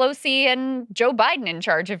Nancy Pelosi and Joe Biden in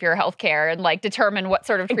charge of your healthcare and determine what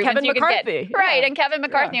sort of treatments you can get. Right, and Kevin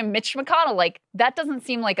McCarthy and Mitch McConnell, that doesn't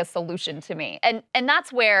seem like a solution to me. And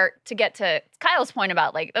that's where, to get to Kyle's point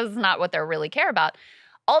about this is not what they really care about.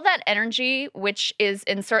 All that energy, which is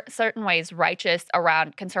in certain ways righteous,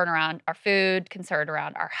 around concern around our food, concern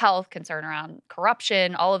around our health, concern around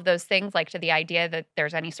corruption, all of those things, to the idea that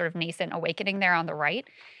there's any sort of nascent awakening there on the right,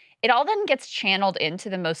 it all then gets channeled into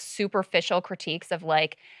the most superficial critiques of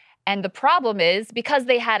and the problem is because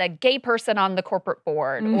they had a gay person on the corporate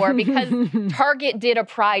board or because Target did a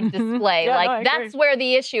pride display. That's where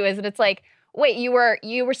the issue is. And it's wait, you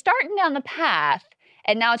were starting down the path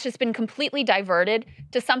And now it's just been completely diverted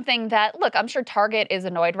to something that, look, I'm sure Target is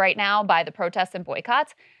annoyed right now by the protests and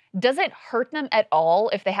boycotts. Does it hurt them at all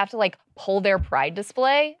if they have to like pull their pride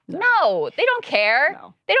display? No, they don't care.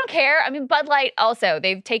 No. They don't care. I mean, Bud Light also,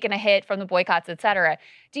 they've taken a hit from the boycotts, et cetera.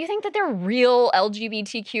 Do you think that they're real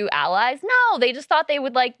LGBTQ allies? No, they just thought they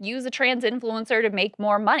would like use a trans influencer to make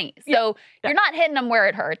more money. So you're not hitting them where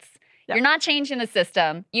it hurts. Yeah. You're not changing the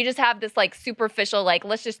system. You just have this like superficial, like,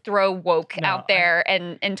 let's just throw woke out there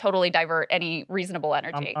and totally divert any reasonable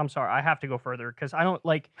energy. I'm sorry. I have to go further because I don't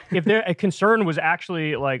like if there a concern was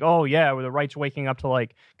actually like, oh yeah, were the right's waking up to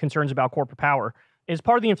like concerns about corporate power. As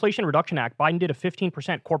part of the Inflation Reduction Act, Biden did a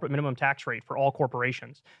 15% corporate minimum tax rate for all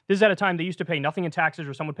corporations. This is at a time they used to pay nothing in taxes,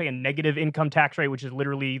 or some would pay a negative income tax rate, which is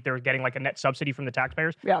literally they're getting like a net subsidy from the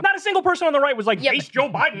taxpayers. Yeah. Not a single person on the right was like, face Joe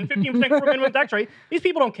Biden, 15% corporate minimum tax rate. These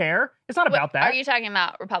people don't care. It's not about that. Are you talking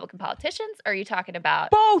about Republican politicians, or are you talking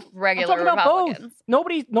about both regular I'm talking Republicans? About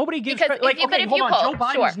both. Nobody gives credit. Like, okay, hold on. Joe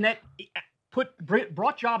Biden's net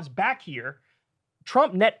brought jobs back here.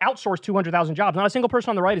 Trump net outsourced 200,000 jobs. Not a single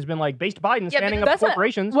person on the right has been like, based Biden standing up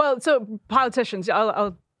corporations. So politicians,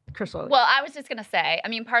 I'll Crystal. Well, I was just going to say, I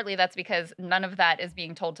mean, partly that's because none of that is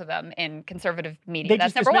being told to them in conservative media.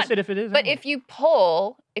 That's number one. It if it is. But if you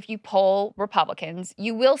poll Republicans,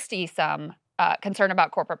 you will see some concern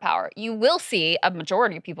about corporate power. You will see a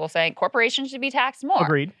majority of people saying corporations should be taxed more.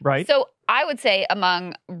 Agreed, right. So I would say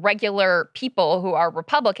among regular people who are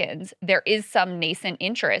Republicans, there is some nascent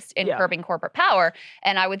interest in curbing corporate power.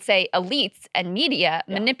 And I would say elites and media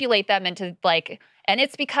manipulate them into like, and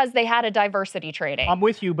it's because they had a diversity training. I'm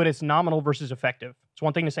with you, but it's nominal versus effective. It's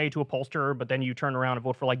one thing to say to a pollster, but then you turn around and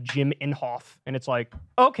vote for like Jim Inhofe, and it's like,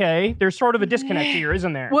 okay, there's sort of a disconnect here,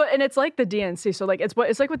 isn't there? Well, and it's like the DNC. So like it's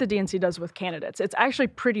like what the DNC does with candidates. It's actually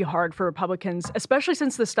pretty hard for Republicans, especially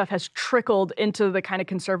since this stuff has trickled into the kind of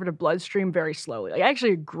conservative bloodstream very slowly. Like, I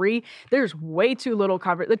actually agree. There's way too little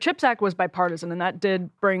conversation. The CHIPS Act was bipartisan, and that did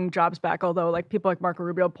bring jobs back. Although like people like Marco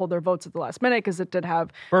Rubio pulled their votes at the last minute because it did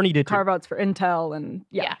have Bernie did carve-outs for Intel and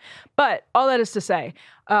But all that is to say,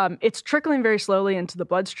 it's trickling very slowly into the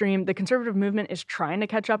bloodstream. The conservative movement is trying to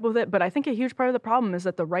catch up with it, but I think a huge part of the problem is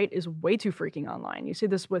that the right is way too freaking online. You see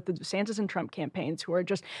this with the DeSantis and Trump campaigns, who are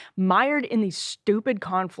just mired in these stupid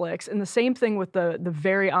conflicts, and the same thing with the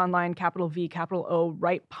very online capital V, capital O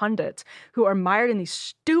right pundits, who are mired in these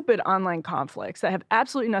stupid online conflicts that have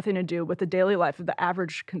absolutely nothing to do with the daily life of the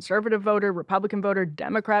average conservative voter, Republican voter,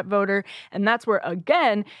 Democrat voter, and that's where,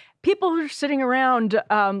 again, people who are sitting around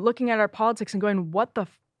looking at our politics and going, what the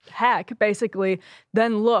heck, basically,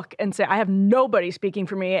 then look and say, I have nobody speaking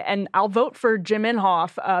for me, and I'll vote for Jim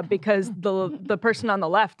Inhofe because the person on the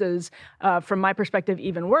left is, from my perspective,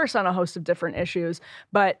 even worse on a host of different issues.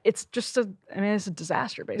 But it's just it's a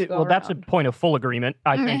disaster, basically. Well, that's a point of full agreement.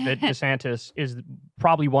 I think that DeSantis is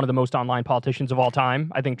probably one of the most online politicians of all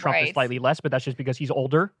time. I think Trump is slightly less, but that's just because he's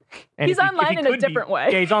older. And he's online in a different way.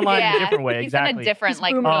 Yeah, he's online in a different way, exactly. He's in a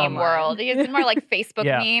different meme world. He's more like Facebook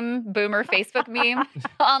meme, boomer Facebook meme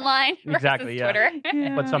online versus Twitter.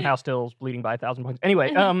 But somehow still bleeding by 1,000 points.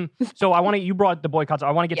 Anyway, so you brought the boycotts. I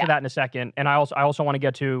want to get to that in a second. And I also want to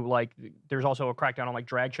get to, like, there's also a crackdown on like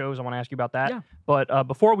drag shows. I want to ask you about that. Yeah. But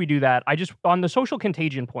before we do that, on the social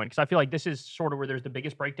contagion point, because I feel like this is sort of where there's the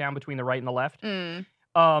biggest breakdown between the right and the left.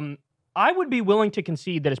 I would be willing to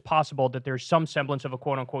concede that it's possible that there's some semblance of a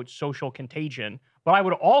quote-unquote social contagion, but I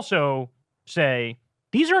would also say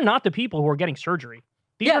these are not the people who are getting surgery.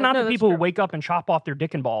 These are not the people who wake up and chop off their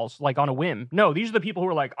dick and balls like on a whim. No, these are the people who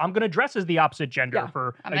are like, I'm going to dress as the opposite gender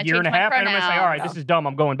for a year and a half, and I'm going to say, all right, this is dumb,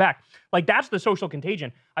 I'm going back. Like, that's the social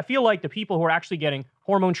contagion. I feel like the people who are actually getting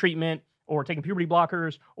hormone treatment or taking puberty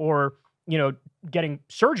blockers or getting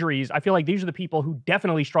surgeries, I feel like these are the people who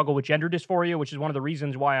definitely struggle with gender dysphoria, which is one of the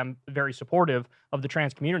reasons why I'm very supportive of the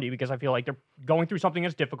trans community, because I feel like they're going through something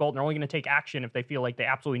that's difficult and they're only going to take action if they feel like they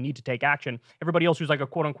absolutely need to take action. Everybody else who's like a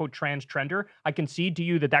quote-unquote trans trender, I concede to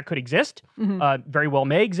you that could exist, very well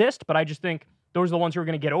may exist, but I just think those are the ones who are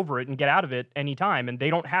going to get over it and get out of it anytime, and they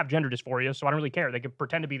don't have gender dysphoria, so I don't really care. They can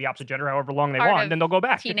pretend to be the opposite gender however long they want, and then they'll go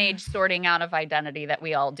back. Teenage sorting out of identity that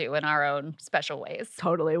we all do in our own special ways.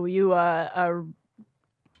 Totally. Will you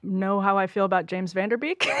know how I feel about James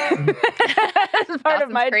Vanderbeek as part of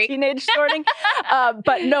my teenage sorting?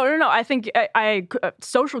 But no. I think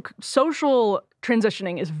social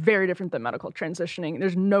transitioning is very different than medical transitioning.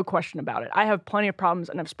 There's no question about it. I have plenty of problems,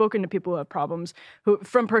 and I've spoken to people who have problems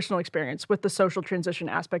from personal experience with the social transition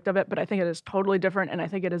aspect of it, but I think it is totally different, and I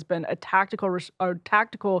think it has been a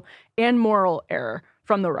tactical and moral error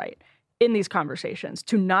from the right in these conversations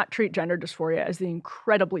to not treat gender dysphoria as the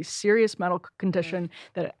incredibly serious medical condition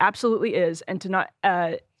that it absolutely is, and to not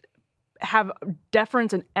have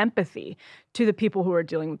deference and empathy to the people who are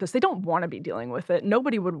dealing with this. They don't want to be dealing with it.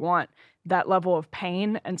 Nobody would want that level of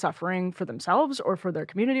pain and suffering for themselves or for their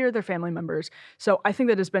community or their family members. So I think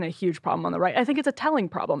that has been a huge problem on the right. I think it's a telling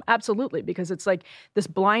problem, absolutely, because it's like this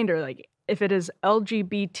blinder, like if it is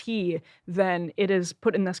LGBT, then it is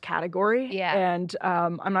put in this category. Yeah. And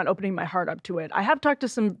I'm not opening my heart up to it. I have talked to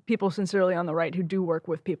some people sincerely on the right who do work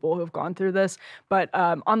with people who have gone through this. But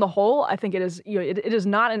on the whole, I think it is, it is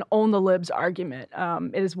not an own the libs argument.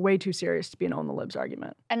 It is way too serious to be an own the libs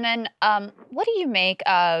argument. And then what do you make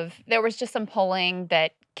of, there was just some polling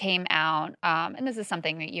that came out, and this is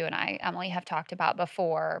something that you and I, Emily, have talked about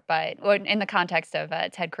before, but in the context of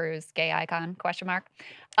Ted Cruz, gay icon, ?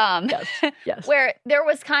 Yes. Where there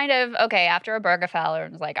was kind of, okay, after Obergefell,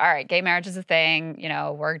 it was like, all right, gay marriage is a thing,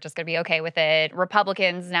 we're just going to be okay with it.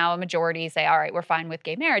 Republicans, now a majority, say, all right, we're fine with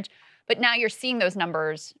gay marriage. But now you're seeing those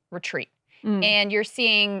numbers retreat. And you're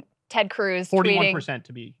seeing Ted Cruz 41%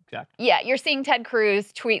 to be exact. Yeah, you're seeing Ted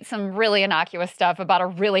Cruz tweet some really innocuous stuff about a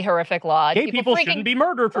really horrific law. Gay people shouldn't be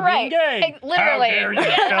murdered for being gay. Literally. How dare you?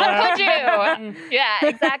 How could you? Yeah,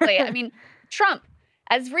 exactly. I mean, Trump,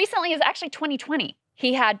 as recently as actually 2020,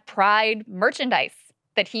 he had Pride merchandise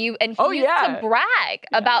that he used to brag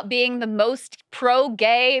about being the most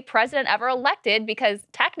pro-gay president ever elected, because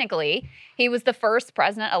technically he was the first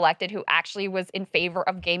president elected who actually was in favor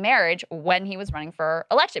of gay marriage when he was running for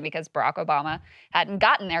election, because Barack Obama hadn't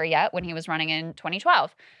gotten there yet when he was running in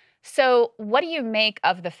 2012. So what do you make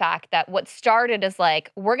of the fact that what started as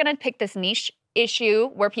like, we're going to pick this niche issue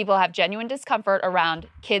where people have genuine discomfort around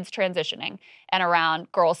kids transitioning and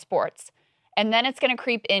around girls' sports, and then it's going to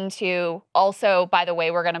creep into also, by the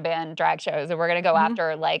way, we're going to ban drag shows, and we're going to go after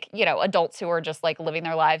adults who are just like living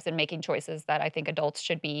their lives and making choices that I think adults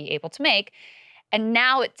should be able to make. And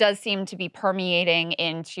now it does seem to be permeating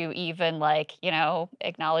into even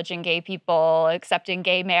acknowledging gay people, accepting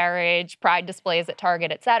gay marriage, pride displays at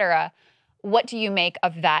Target, et cetera. What do you make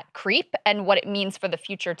of that creep and what it means for the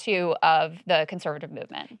future, too, of the conservative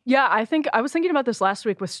movement? Yeah, I was thinking about this last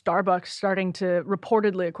week with Starbucks starting to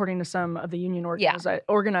reportedly, according to some of the union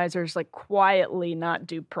organizers, like quietly not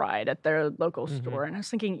do Pride at their local store. And I was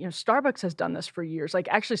thinking, Starbucks has done this for years. Like,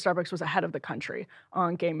 actually, Starbucks was ahead of the country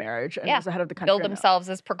on gay marriage and was ahead of the country. Build themselves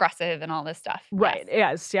as progressive and all this stuff. Right. Yes.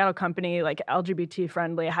 Yeah, Seattle company, like LGBT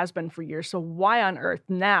friendly, has been for years. So why on earth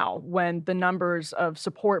now, when the numbers of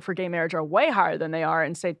support for gay marriage are way higher than they are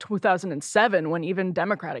in, say, 2007, when even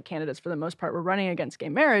Democratic candidates, for the most part, were running against gay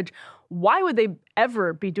marriage, why would they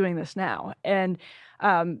ever be doing this now? And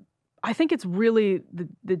I think it's really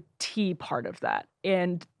the T part of that.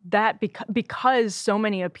 And that because so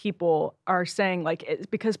many of people are saying, like, it's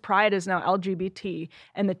because Pride is now LGBT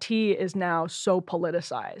and the T is now so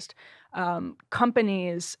politicized.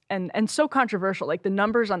 Companies and so controversial, like the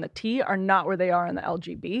numbers on the T are not where they are on the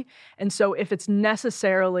LGB. And so if it's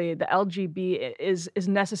necessarily, the LGB is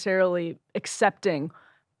necessarily accepting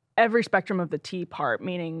every spectrum of the T part,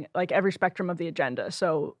 meaning like every spectrum of the agenda.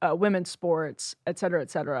 So women's sports, et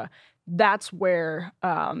cetera, that's where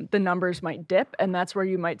the numbers might dip. And that's where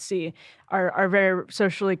you might see our very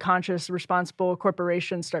socially conscious, responsible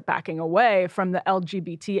corporations start backing away from the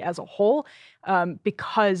LGBT as a whole,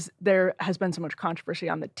 because there has been so much controversy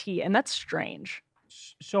on the T. And that's strange.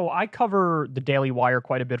 So I cover the Daily Wire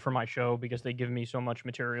quite a bit for my show because they give me so much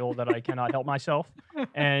material that I cannot help myself.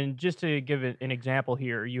 And just to give an example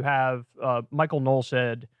here, you have Michael Knoll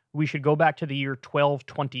said, we should go back to the year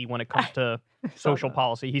 1220 when it comes to social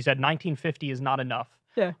policy. He said 1950 is not enough.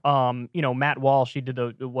 Yeah. Matt Walsh, he did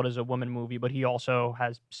the What Is a Woman movie, but he also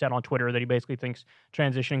has said on Twitter that he basically thinks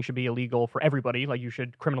transitioning should be illegal for everybody. Like, you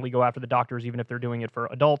should criminally go after the doctors, even if they're doing it for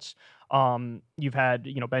adults. You've had,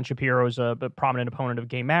 Ben Shapiro's a prominent opponent of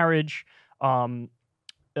gay marriage.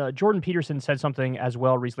 Jordan Peterson said something as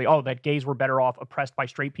well recently, that gays were better off oppressed by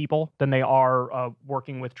straight people than they are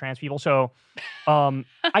working with trans people. So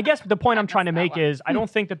I guess the point I'm trying to make is I don't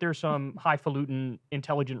think that there's some highfalutin,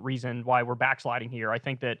 intelligent reason why we're backsliding here. I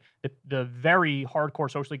think that the very hardcore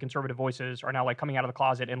socially conservative voices are now like coming out of the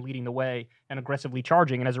closet and leading the way and aggressively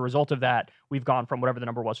charging. And as a result of that, we've gone from whatever the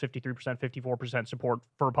number was, 53%, 54% support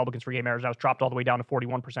for Republicans for gay marriage. That was dropped all the way down to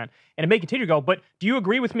 41%. And it may continue to go. But do you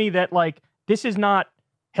agree with me that like this is not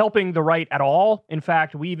helping the right at all? In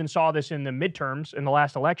fact, we even saw this in the midterms in the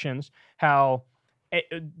last elections, how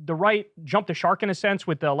the right jumped the shark in a sense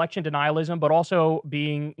with the election denialism, but also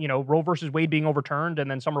being, Roe versus Wade being overturned, and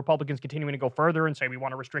then some Republicans continuing to go further and say we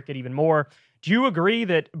want to restrict it even more. Do you agree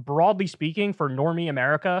that, broadly speaking, for normie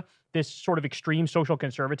America, this sort of extreme social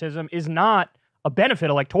conservatism is not a benefit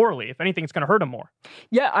electorally. If anything, it's going to hurt them more.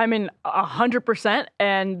 Yeah, I mean, 100%.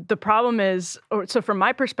 And the problem is, so from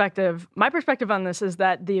my perspective on this is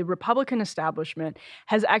that the Republican establishment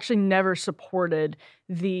has actually never supported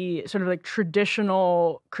the sort of like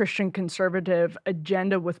traditional Christian conservative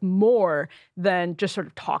agenda with more than just sort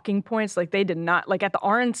of talking points. Like they did not, like at the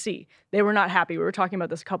RNC, they were not happy. We were talking about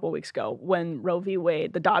this a couple of weeks ago when Roe v.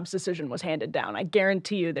 Wade, the Dobbs decision was handed down. I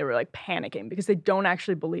guarantee you they were like panicking because they don't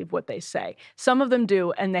actually believe what they say. Some of them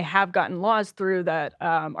do, and they have gotten laws through that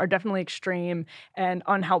are definitely extreme and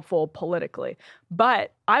unhelpful politically.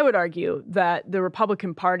 But I would argue that the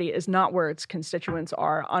Republican Party is not where its constituents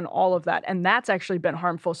are on all of that. And that's actually been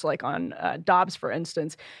harmful. So like on Dobbs, for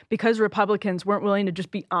instance, because Republicans weren't willing to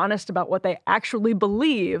just be honest about what they actually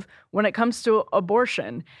believe when it comes to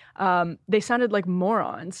abortion, they sounded like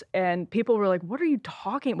morons. And people were like, what are you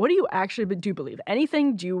talking? What do you actually do believe?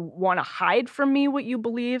 Anything? Do you want to hide from me what you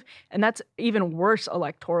believe? And that's even worse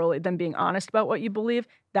electorally than being honest about what you believe.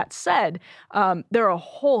 That said, there are a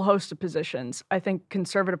whole host of positions I think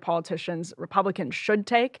conservative politicians, Republicans should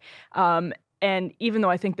take. And even though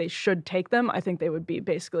I think they should take them, I think they would be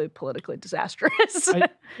basically politically disastrous.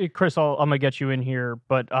 Chris, I'm going to get you in here,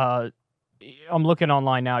 but I'm looking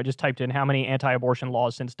online now. I just typed in how many anti-abortion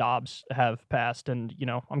laws since Dobbs have passed. And,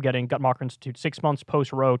 I'm getting Guttmacher Institute, 6 months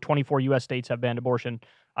post-Roe, 24 U.S. states have banned abortion.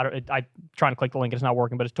 I trying to click the link, it's not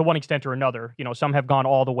working, but it's to one extent or another. Some have gone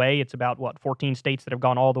all the way. It's about 14 states that have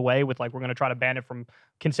gone all the way with we're going to try to ban it from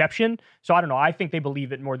conception. So I don't know. I think they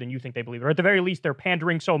believe it more than you think they believe it. Or at the very least, they're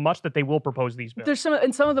pandering so much that they will propose these bills. Some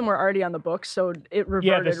of them were already on the books, so it reverted.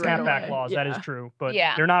 Yeah, the snapback laws. That is true, but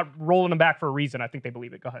they're not rolling them back for a reason. I think they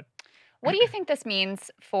believe it. Go ahead. What do you think this means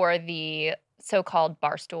for the so-called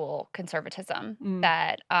barstool conservatism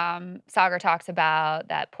that Sagar talks about,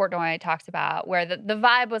 that Portnoy talks about, where the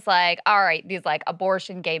vibe was like, all right, these like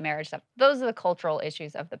abortion, gay marriage stuff, those are the cultural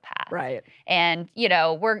issues of the past. Right. And,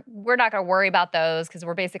 we're not going to worry about those because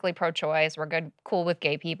we're basically pro-choice. We're cool with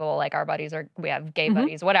gay people. Like our buddies we have gay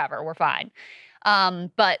buddies, whatever, we're fine.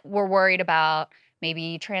 But we're worried about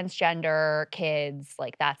maybe transgender kids,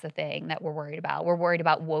 like that's a thing that we're worried about. We're worried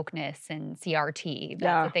about wokeness and CRT.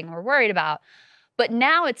 That's the thing we're worried about. But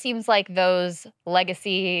now it seems like those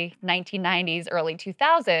legacy 1990s, early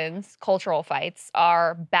 2000s cultural fights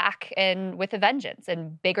are back and with a vengeance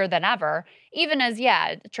and bigger than ever, even as,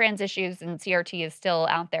 trans issues and CRT is still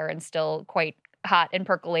out there and still quite hot and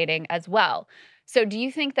percolating as well. So do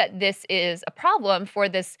you think that this is a problem for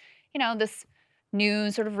this, this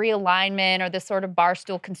new sort of realignment or this sort of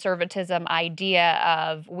barstool conservatism idea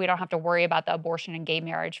of we don't have to worry about the abortion and gay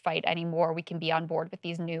marriage fight anymore. We can be on board with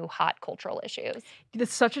these new hot cultural issues?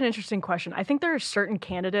 That's such an interesting question. I think there are certain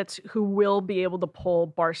candidates who will be able to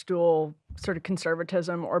pull barstool sort of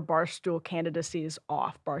conservatism or barstool candidacies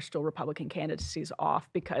off, barstool Republican candidacies off,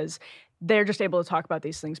 because they're just able to talk about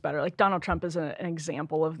these things better. Like Donald Trump is an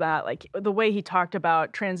example of that. Like the way he talked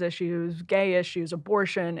about trans issues, gay issues,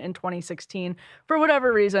 abortion in 2016, for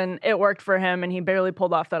whatever reason, it worked for him and he barely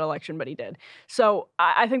pulled off that election, but he did. So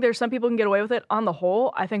I think there's some people who can get away with it. On the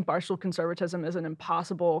whole, I think barstool conservatism is an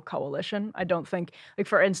impossible coalition. I don't think, like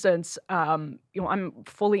for instance, I'm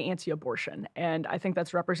fully anti-abortion, and I think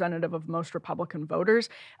that's representative of most Republican voters.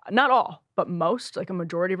 Not all, but most, like a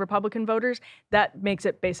majority of Republican voters. That makes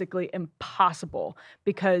it basically impossible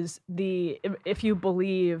because if you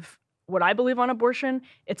believe what I believe on abortion,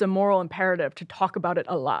 it's a moral imperative to talk about it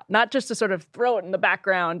a lot, not just to sort of throw it in the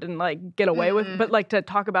background and like get away with, but like to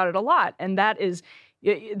talk about it a lot. And that is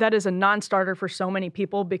a non-starter for so many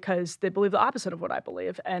people because they believe the opposite of what I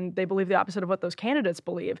believe, and they believe the opposite of what those candidates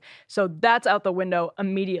believe. So that's out the window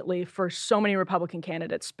immediately for so many Republican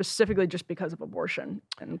candidates, specifically just because of abortion.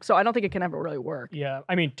 And so I don't think it can ever really work. Yeah,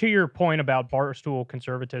 I mean, to your point about barstool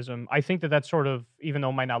conservatism, I think that's sort of, even though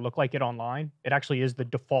it might not look like it online, it actually is the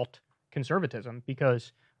default conservatism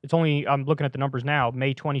because it's only, I'm looking at the numbers now,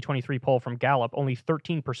 May 2023 poll from Gallup, only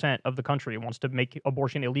 13% of the country wants to make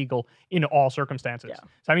abortion illegal in all circumstances. Yeah. So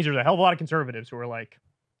that means there's a hell of a lot of conservatives who are like,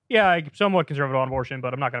 yeah, I'm somewhat conservative on abortion,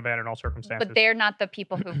 but I'm not going to ban it in all circumstances. But they're not the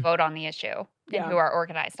people who vote on the issue and who are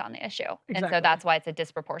organized on the issue. Exactly. And so that's why it's a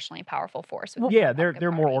disproportionately powerful force. Yeah,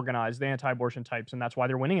 they're more organized, the anti-abortion types, and that's why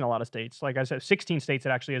they're winning in a lot of states. Like I said, 16 states it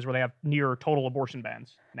actually is where they have near total abortion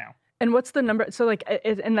bans now. And what's the number? So like,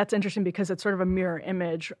 and that's interesting because it's sort of a mirror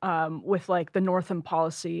image with like the Northam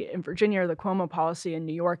policy in Virginia or the Cuomo policy in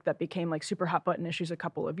New York that became like super hot button issues a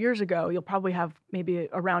couple of years ago. You'll probably have maybe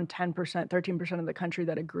around 10%, 13% of the country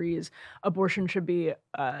that agrees abortion should be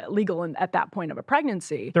legal at that point of a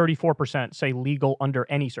pregnancy. 34% say legal under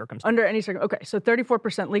any circumstance. Under any circumstance. Okay, so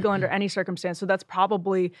 34% legal under any circumstance. So that's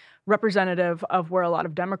probably representative of where a lot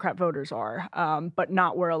of Democrat voters are, but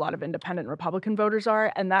not where a lot of independent Republican voters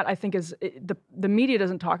are. And that, I think, is the media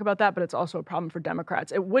doesn't talk about that, but it's also a problem for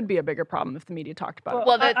Democrats. It would be a bigger problem if the media talked about it.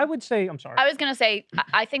 Well, I would say, I'm sorry. I was going to say,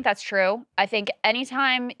 I think that's true. I think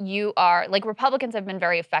anytime you are, like, Republicans have been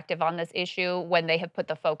very effective on this issue when they have put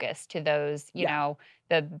the focus to those, you know,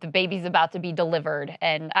 the baby's about to be delivered.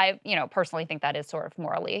 And I, personally think that is sort of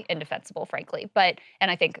morally indefensible, frankly.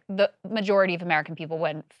 And I think the majority of American people,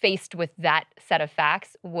 when faced with that set of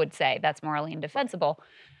facts, would say that's morally indefensible.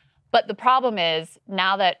 But the problem is,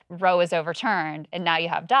 now that Roe is overturned and now you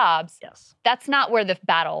have Dobbs, that's not where the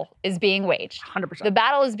battle is being waged. 100%. The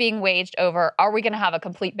battle is being waged over, are we going to have a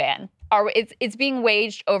complete ban? It's being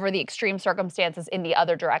waged over the extreme circumstances in the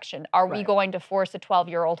other direction. Are we going to force a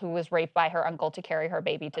 12-year-old who was raped by her uncle to carry her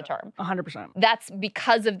baby to term? 100%. That's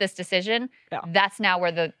because of this decision. Yeah. That's now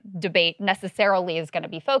where the debate necessarily is going to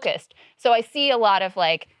be focused. So I see a lot of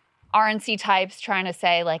like RNC types trying to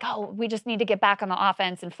say like, oh, we just need to get back on the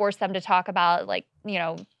offense and force them to talk about like,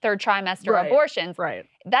 third trimester abortions. Right.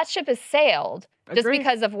 That ship has sailed just Agreed.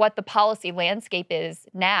 because of what the policy landscape is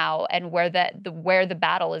now and where the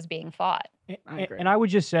battle is being fought. I agree. And I would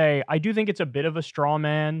just say, I do think it's a bit of a straw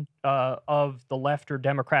man of the left or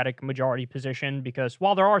Democratic majority position, because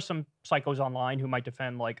while there are some psychos online who might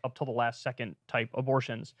defend like up till the last second type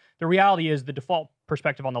abortions, the reality is the default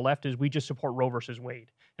perspective on the left is we just support Roe versus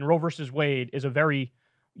Wade. And Roe versus Wade is a very,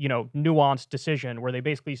 nuanced decision where they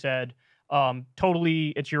basically said, totally,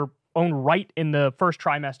 it's your own right in the first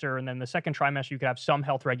trimester, and then the second trimester you could have some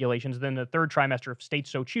health regulations. Then the third trimester, if states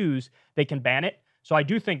so choose, they can ban it. So I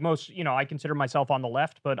do think most, I consider myself on the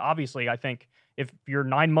left, but obviously I think if you're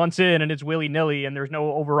 9 months in and it's willy-nilly and there's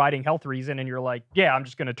no overriding health reason and you're like, yeah, I'm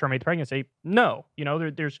just going to terminate the pregnancy. No,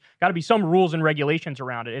 there's got to be some rules and regulations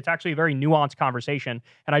around it. It's actually a very nuanced conversation.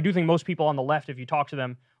 And I do think most people on the left, if you talk to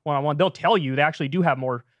them one-on-one, they'll tell you they actually do have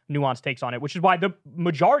more nuanced takes on it, which is why the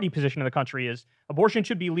majority position of the country is abortion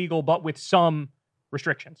should be legal, but with some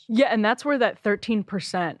restrictions. Yeah, and that's where that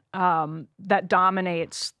 13% that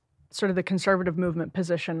dominates sort of the conservative movement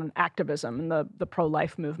position and activism and the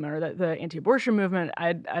pro-life movement or the anti-abortion movement.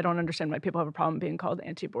 I don't understand why people have a problem being called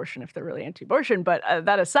anti-abortion if they're really anti-abortion. But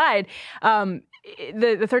that aside, the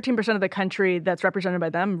 13% of the country that's represented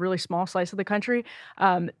by them, really small slice of the country,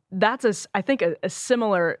 that's, I think, a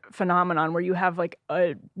similar phenomenon where you have like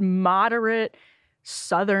a moderate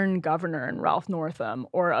Southern governor in Ralph Northam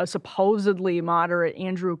or a supposedly moderate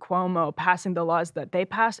Andrew Cuomo passing the laws that they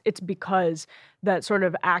pass. It's because that sort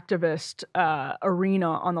of activist arena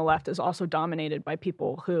on the left is also dominated by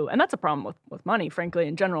people who, and that's a problem with money, frankly,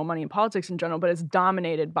 in general, money in politics in general, but it's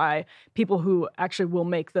dominated by people who actually will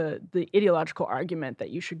make the ideological argument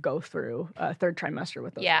that you should go through third trimester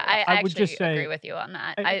with those. Yeah, laws. I would actually just say, agree with you on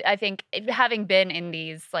that. I think having been in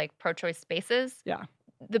these like pro-choice spaces,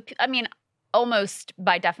 almost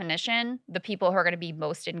by definition, the people who are going to be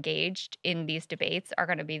most engaged in these debates are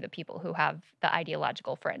going to be the people who have the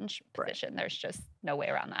ideological fringe position. There's just no way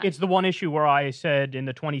around that. It's the one issue where I said in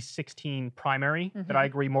the 2016 primary that I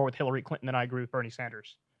agree more with Hillary Clinton than I agree with Bernie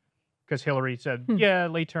Sanders. Because Hillary said, yeah,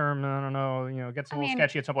 late term, I don't know, it gets a little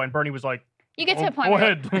sketchy at some point. And Bernie was like, you get to a point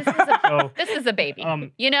where this is a baby.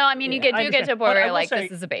 You get to a point where you're like,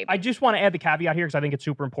 this is a baby. I just want to add the caveat here because I think it's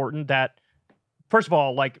super important that, first of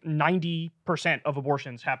all, like 90% of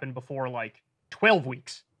abortions happen before like 12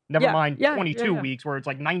 weeks. Never mind 22 weeks where it's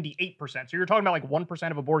like 98%. So you're talking about like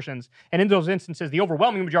 1% of abortions. And in those instances, the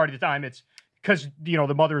overwhelming majority of the time, it's because,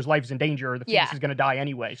 the mother's life is in danger or the fetus is going to die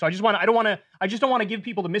anyway. So I just don't want to give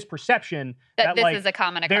people the misperception that this like, is a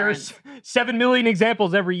common occurrence. There's 7 million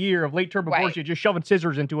examples every year of late-term abortion just shoving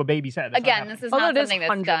scissors into a baby's head. That's Again, this is not something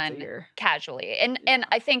that's done casually. And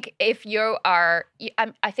I think if you are,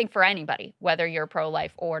 I think for anybody, whether you're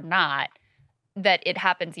pro-life or not, that it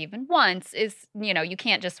happens even once is, you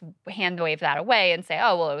can't just hand wave that away and say,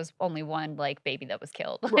 oh, well, it was only one like baby that was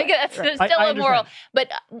killed. Like that's still immoral. But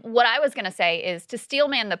what I was going to say is to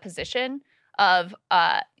steelman the position of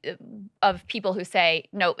people who say,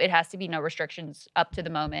 no, it has to be no restrictions up to the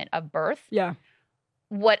moment of birth. Yeah.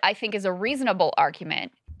 What I think is a reasonable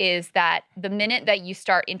argument is that the minute that you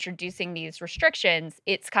start introducing these restrictions,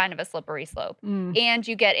 it's kind of a slippery slope. And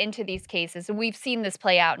you get into these cases, and we've seen this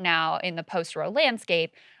play out now in the post-Roe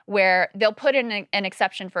landscape, where they'll put in an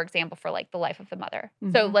exception, for example, for like the life of the mother.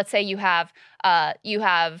 So let's say you can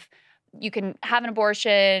have an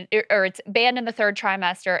abortion, or it's banned in the third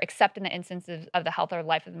trimester, except in the instances of the health or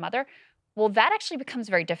life of the mother. Well, that actually becomes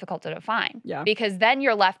very difficult to define. Yeah. Because then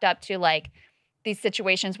you're left up to like these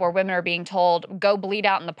situations where women are being told, go bleed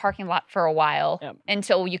out in the parking lot for a while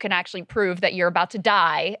until you can actually prove that you're about to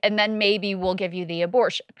die, and then maybe we'll give you the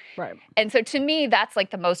abortion. Right. And so to me, that's like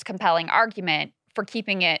the most compelling argument for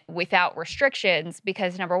keeping it without restrictions,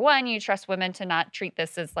 because number one, you trust women to not treat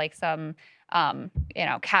this as like some,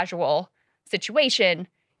 casual situation.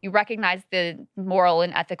 You recognize the moral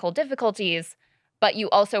and ethical difficulties, but you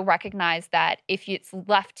also recognize that if it's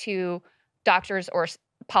left to doctors or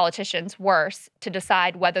politicians, worse, to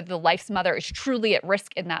decide whether the life's mother is truly at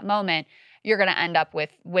risk in that moment, you're going to end up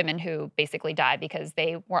with women who basically die because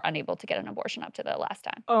they were unable to get an abortion up to the last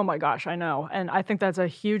time. Oh my gosh, I know. And I think that's a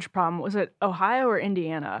huge problem. Was it Ohio or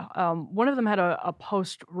Indiana? One of them had a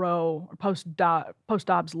post-Roe or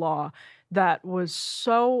post-Dobbs law that was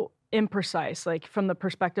so imprecise, like from the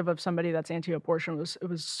perspective of somebody that's anti-abortion. It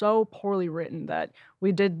was so poorly written that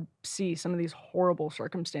we did see some of these horrible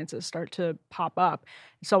circumstances start to pop up.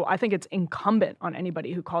 So I think it's incumbent on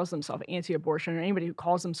anybody who calls themselves anti-abortion or anybody who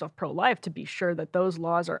calls themselves pro-life to be sure that those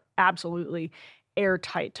laws are absolutely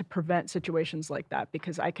airtight to prevent situations like that,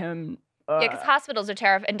 because I can... because hospitals are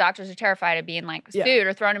terrified and doctors are terrified of being like sued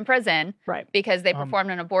or thrown in prison, right? Because they performed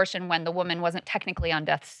an abortion when the woman wasn't technically on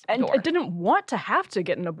death's door. And didn't want to have to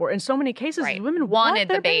get an abortion. In so many cases, women wanted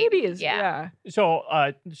their the baby. babies. Yeah. So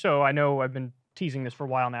I know I've been teasing this for a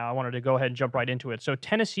while now. I wanted to go ahead and jump right into it. So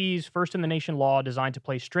Tennessee's first in the nation law designed to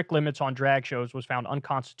place strict limits on drag shows was found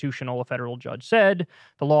unconstitutional, a federal judge said.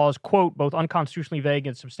 The law is, quote, both unconstitutionally vague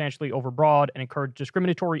and substantially overbroad and encouraged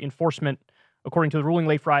discriminatory enforcement, according to the ruling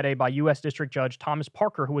late Friday by U.S. District Judge Thomas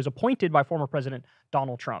Parker, who was appointed by former President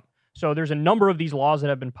Donald Trump. So there's a number of these laws that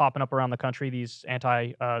have been popping up around the country, these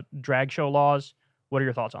anti-drag show laws. What are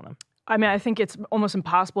your thoughts on them? I mean, I think it's almost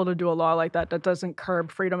impossible to do a law like that doesn't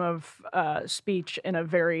curb freedom of speech in a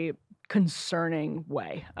very concerning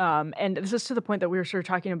way. And this is to the point that we were sort of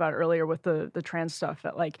talking about earlier with the trans stuff,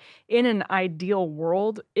 that like in an ideal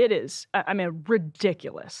world, it is,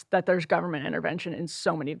 ridiculous that there's government intervention in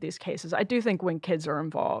so many of these cases. I do think when kids are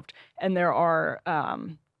involved and there are,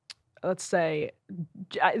 let's say,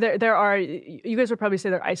 there are, you guys would probably say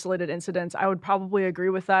they're isolated incidents. I would probably agree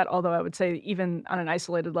with that, although I would say even on an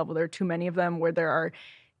isolated level, there are too many of them where there are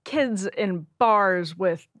kids in bars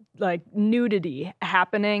with like nudity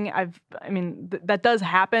happening. That does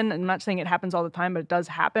happen. I'm not saying it happens all the time, but it does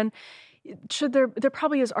happen. There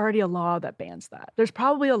probably is already a law that bans that. There's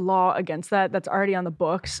probably a law against that that's already on the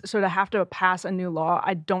books. So to have to pass a new law,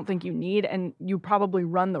 I don't think you need, and you probably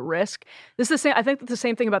run the risk. This is the same. I think the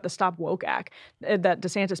same thing about the Stop Woke Act that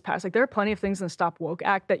DeSantis passed. Like there are plenty of things in the Stop Woke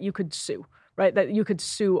Act that you could sue. Right, that you could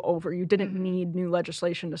sue over. You didn't need new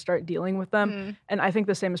legislation to start dealing with them. And I think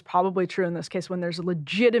the same is probably true in this case. When there's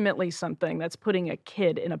legitimately something that's putting a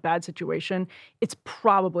kid in a bad situation, it's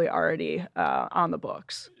probably already on the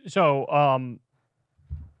books. So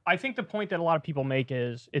I think the point that a lot of people make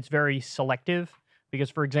is it's very selective because,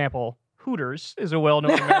 for example, Hooters is a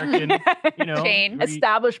well-known American, chain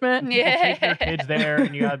establishment. You take their kids there,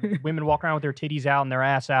 and you have women walk around with their titties out and their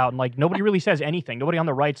ass out, and like nobody really says anything. Nobody on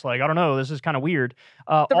the right's like, I don't know, this is kind of weird.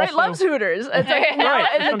 The right loves Hooters. It's like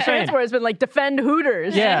and the transfer has been like defend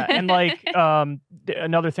Hooters. Yeah, and like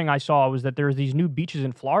another thing I saw was that there's these nude beaches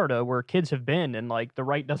in Florida where kids have been, and like the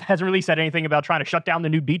right hasn't really said anything about trying to shut down the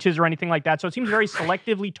nude beaches or anything like that. So it seems very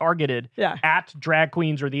selectively targeted at drag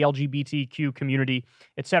queens or the LGBTQ community,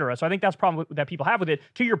 etc. So I think that's problem that people have with it.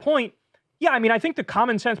 To your point, I think the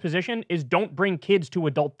common sense position is don't bring kids to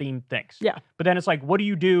adult themed things. Yeah. But then it's like, what do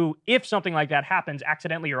you do if something like that happens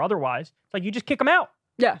accidentally or otherwise? It's like you just kick them out.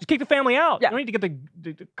 Yeah. Just kick the family out. Yeah. You don't need to get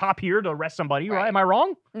the cop here to arrest somebody, right? Am I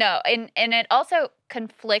wrong? No, and it also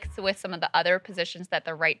conflicts with some of the other positions that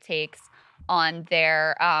the right takes on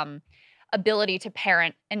their ability to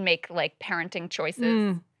parent and make like parenting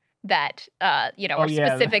choices. That are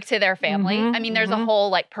specific to their family. I mean, there's a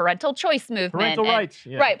whole like parental choice movement. Parental rights.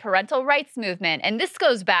 Yeah. Right, parental rights movement. And this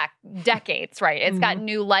goes back decades, right? It's got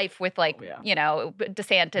new life with like,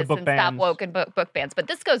 DeSantis and Stop Woke and book bans. But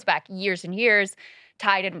this goes back years and years,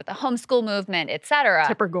 tied in with the homeschool movement, et cetera.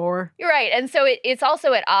 Tipper Gore. You're right. And so it's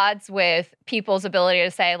also at odds with people's ability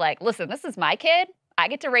to say like, listen, this is my kid. I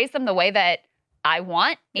get to raise them the way that I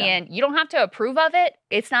want, and you don't have to approve of it.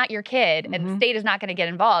 It's not your kid, and the state is not going to get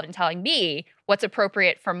involved in telling me what's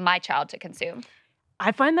appropriate for my child to consume.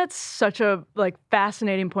 I find that's such a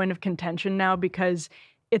fascinating point of contention now, because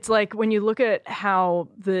it's like when you look at how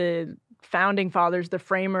the founding fathers, the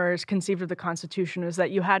framers, conceived of the Constitution, is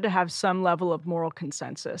that you had to have some level of moral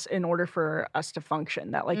consensus in order for us to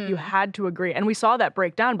function, that you had to agree. And we saw that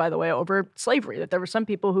break down, by the way, over slavery, that there were some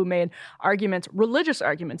people who made arguments, religious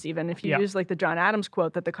arguments even, if you use the John Adams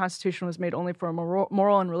quote that the Constitution was made only for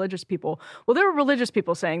moral and religious people. Well, there were religious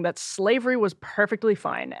people saying that slavery was perfectly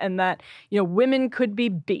fine, and that, women could be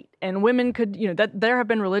beat, and women could, that there have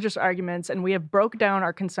been religious arguments, and we have broke down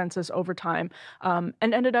our consensus over time, and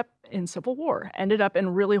ended up in civil war, ended up in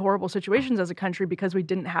really horrible situations as a country because we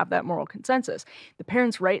didn't have that moral consensus. The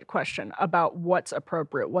parents' right question about what's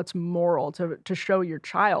appropriate, what's moral to show your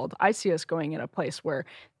child, I see us going in a place where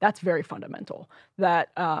that's very fundamental.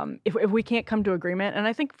 That if we can't come to agreement, and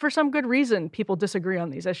I think for some good reason people disagree on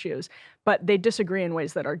these issues, but they disagree in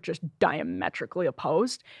ways that are just diametrically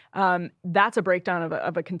opposed, that's a breakdown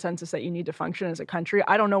of a consensus that you need to function as a country.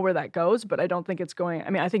 I don't know where that goes, but I don't think it's going.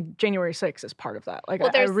 I think January 6th is part of that.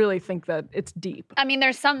 I really think that it's deep.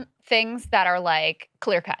 There's some things that are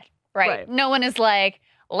clear cut, right? No one is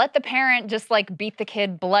let the parent just beat the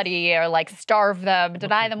kid bloody or starve them,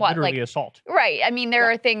 deny them what? Literally assault. Right.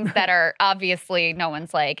 There are things that are obviously no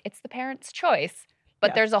one's it's the parent's choice.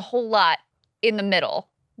 But there's a whole lot in the middle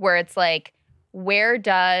where it's where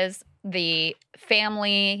does the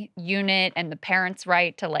family unit and the parents'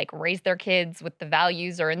 right to raise their kids with the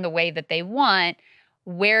values or in the way that they want,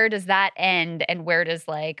 where does that end, and where does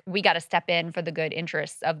we got to step in for the good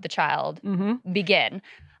interests of the child begin?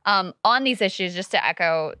 On these issues, just to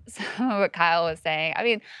echo some of what Kyle was saying,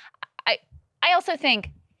 I also think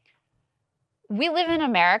we live in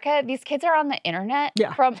America. These kids are on the internet.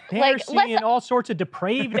 Yeah. From they're seeing all sorts of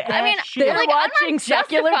depraved shit. They're watching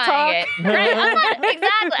secular talk. Right? I'm not,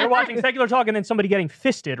 exactly. They're watching secular talk and then somebody getting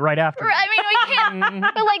fisted right after. We can't.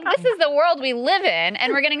 But this is the world we live in,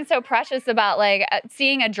 and we're getting so precious about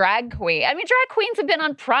seeing a drag queen. Drag queens have been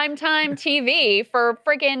on primetime TV for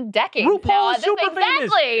freaking decades. RuPaul is super famous.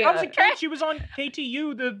 Exactly. I was a kid. She was on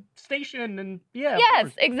KTU, the station, and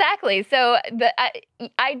Yes, exactly. So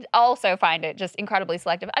I also find it just incredibly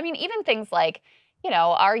selective. Even things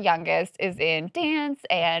our youngest is in dance,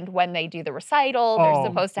 and when they do the recital, they're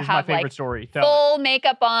supposed to have my favorite story. Full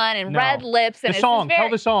makeup on and red lips. And the song. Tell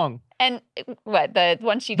the song. And what, the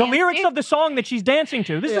one she The danced lyrics to? of the song that she's dancing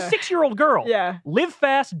to. This is a 6-year-old girl. Yeah. Live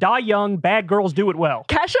fast, die young, bad girls do it well.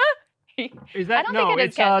 Kesha? Is that? I don't think it is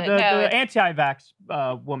it's Kesha. the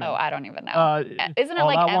anti-vax woman. Oh, I don't even know. Isn't it all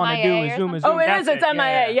like I want to do MIA is or zoom, something? zoom. Oh, it That's is. It's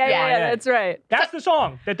MIA. Yeah, that's right. That's the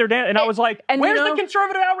song that they're dancing. And I was like, and where's the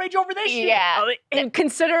conservative outrage over this shit? Yeah. And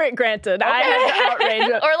consider it granted. I have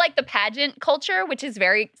outrage. Or the pageant culture, which is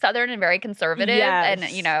very Southern and very conservative. Yes.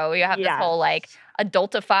 And, you have this whole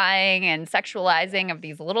adultifying and sexualizing of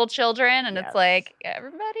these little children. And it's nobody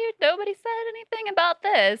said anything about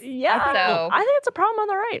this. Yeah. So I think it's a problem on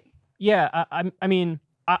the right. Yeah,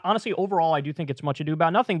 honestly, overall, I do think it's much ado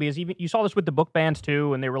about nothing, because even you saw this with the book bans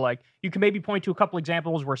too, and they were you can maybe point to a couple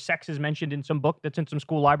examples where sex is mentioned in some book that's in some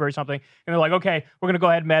school library or something, and they're okay, we're going to go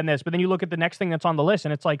ahead and ban this. But then you look at the next thing that's on the list,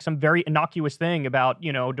 and it's some very innocuous thing about,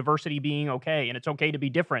 diversity being okay, and it's okay to be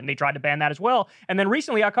different. And they tried to ban that as well. And then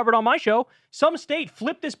recently, I covered on my show, some state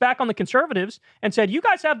flipped this back on the conservatives and said, you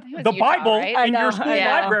guys have the Utah, Bible right? in your school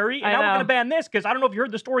library, and now we're going to ban this, because I don't know if you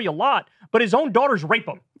heard the story a lot, but his own daughters rape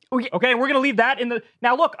him. Okay, and we're going to leave that in the...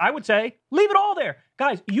 Now, look, I would say, leave it all there.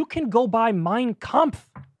 Guys, you can go buy Mein Kampf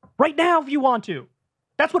right now if you want to.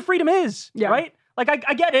 That's what freedom is, right? I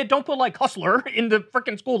get it. Don't put, Hustler in the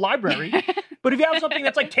freaking school library. But if you have something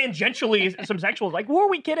that's, tangentially some sexual... who are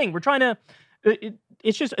we kidding? We're trying to...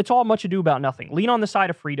 It's all much ado about nothing. Lean on the side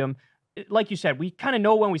of freedom. Like you said, we kind of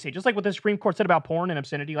know when we see it. Just like what the Supreme Court said about porn and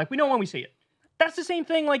obscenity. We know when we see it. That's the same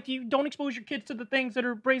thing. You don't expose your kids to the things that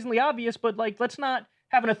are brazenly obvious, but, let's not...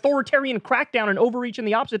 have an authoritarian crackdown and overreach in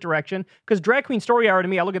the opposite direction. Because drag queen story hour to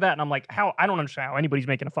me, I look at that and I'm I don't understand how anybody's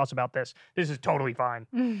making a fuss about this. This is totally fine.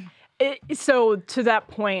 So to that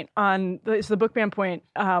point, on the book ban point,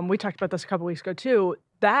 we talked about this a couple weeks ago too.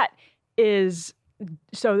 That is,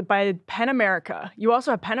 so by PEN America, you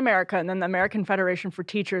also have PEN America and then the American Federation for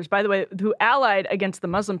Teachers, by the way, who allied against the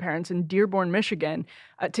Muslim parents in Dearborn, Michigan,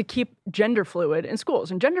 to keep gender fluid in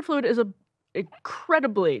schools. And gender fluid is an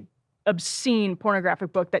incredibly obscene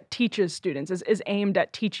pornographic book that teaches students, is aimed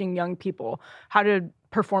at teaching young people how to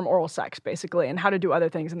perform oral sex, basically, and how to do other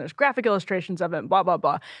things. And there's graphic illustrations of it, and blah, blah,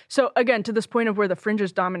 blah. So again, to this point of where the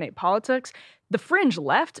fringes dominate politics, the fringe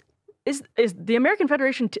left is the American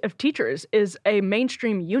Federation of Teachers is a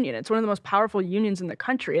mainstream union. It's one of the most powerful unions in the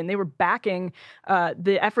country, and they were backing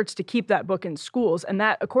the efforts to keep that book in schools. And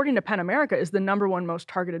that, according to PEN America, is the #1 most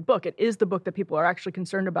targeted book. It is the book that people are actually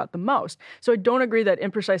concerned about the most. So I don't agree that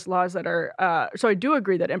imprecise laws that are. So I do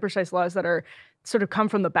agree that imprecise laws that are sort of come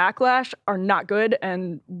from the backlash are not good,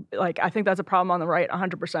 and like I think that's a problem on the right,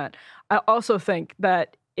 100%. I also think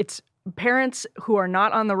that it's parents who are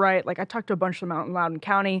not on the right, like I talked to a bunch of them out in Loudoun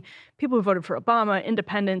County, people who voted for Obama,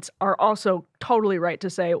 independents, are also totally right to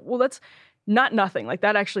say, well, that's not nothing. Like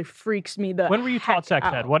that actually freaks me the When were you taught sex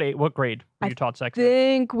ed? What grade were you taught sex ed? I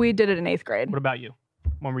think we did it in 8th grade. What about you?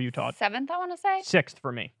 When were you taught? 7th, I want to say. 6th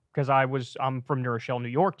for me, because I'm from New Rochelle, New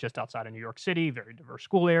York, just outside of New York City, very diverse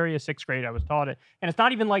school area. 6th grade, I was taught it. And it's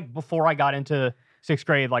not even like before I got into 6th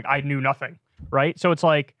grade, like I knew nothing, right? So it's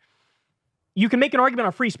like, you can make an argument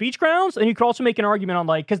on free speech grounds, and you could also make an argument on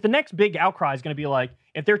like, because the next big outcry is going to be like,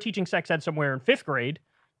 if they're teaching sex ed somewhere in 5th grade,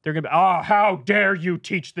 they're going to be, oh, how dare you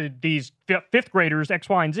teach these 5th graders X,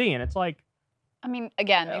 Y, and Z? And it's like, I mean,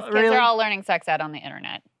 again, these kids really? are all learning sex ed on the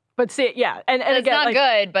internet. But see, yeah, and It's again, not like,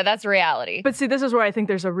 good, but that's reality. But see, this is where I think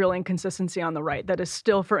there's a real inconsistency on the right that is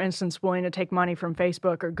still, for instance, willing to take money from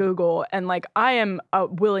Facebook or Google. And like, I am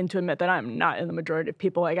willing to admit that I'm not in the majority of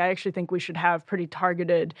people. Like, I actually think we should have pretty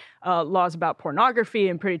targeted laws about pornography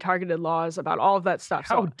and pretty targeted laws about all of that stuff.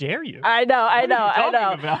 How dare you? I know. What are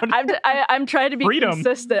you talking about? I'm trying to be Freedom.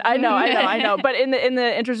 consistent. I know. But in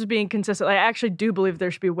the interest of being consistent, I actually do believe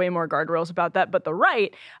there should be way more guardrails about that. But the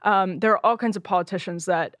right, there are all kinds of politicians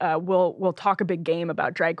that will talk a big game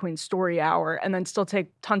about Drag Queen Story Hour and then still take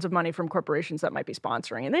tons of money from corporations that might be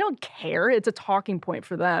sponsoring. And they don't care. It's a talking point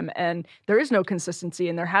for them. And there is no consistency,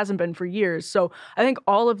 and there hasn't been for years. So I think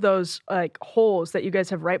all of those like holes that you guys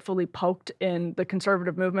have rightfully poked in the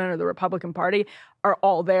conservative movement or the Republican Party are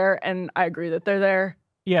all there. And I agree that they're there.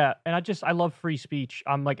 Yeah, and I love free speech.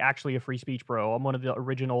 I'm like actually a free speech bro. I'm one of the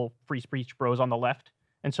original free speech bros on the left.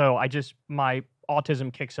 And so my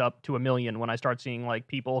autism kicks up to 1,000,000 when I start seeing like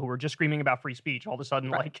people who are just screaming about free speech all of a sudden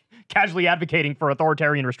like casually advocating for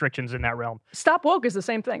authoritarian restrictions in that realm. Stop woke is the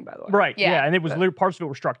same thing, by the way. Right. Yeah. And it was literally parts of it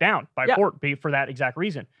were struck down by court for that exact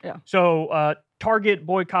reason. Yeah. So Target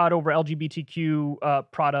boycott over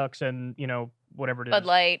LGBTQ products and, whatever it is. Bud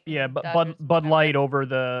Light. Yeah, Bud Light over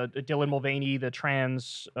the Dylan Mulvaney, the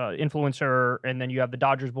trans influencer, and then you have the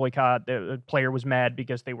Dodgers boycott. The player was mad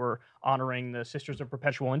because they were honoring the Sisters of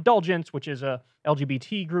Perpetual Indulgence, which is a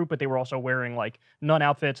LGBT group, but they were also wearing like nun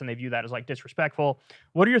outfits, and they view that as like disrespectful.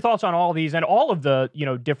 What are your thoughts on all of these and all of the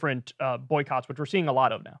different boycotts, which we're seeing a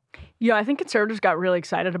lot of now? Yeah, I think conservatives got really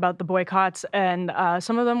excited about the boycotts, and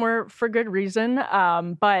some of them were for good reason.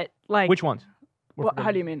 But like, which ones? Well,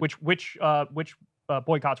 how do you mean? Which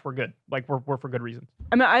boycotts were good? Like were for good reasons.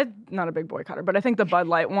 I mean, I'm not a big boycotter, but I think the Bud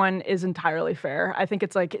Light one is entirely fair. I think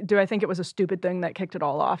it's like, do I think it was a stupid thing that kicked it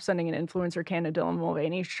all off, sending an influencer can to Dylan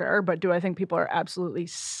Mulvaney? Sure, but do I think people are absolutely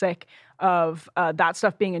sick of that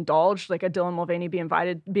stuff being indulged, like a Dylan Mulvaney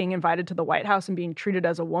being invited to the White House and being treated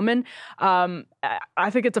as a woman? I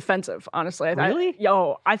think it's offensive, honestly. Really?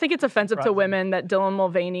 I think it's offensive to women that Dylan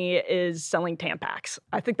Mulvaney is selling Tampax.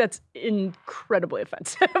 I think that's incredibly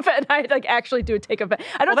offensive, and I like actually do take offense.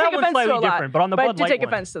 I don't take offense to a lot, but on the but Bud Light I do take one,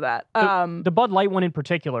 offense to that. The Bud Light one in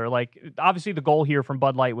particular, like obviously the goal here from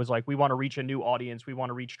Bud Light was like we want to reach a new audience, we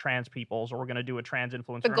want to reach trans people, so we're going to do a trans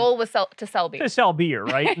influencer. The goal was to sell beer. To sell beer,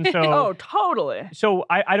 right? And so, oh, totally. So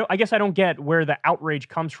I guess I don't get where the outrage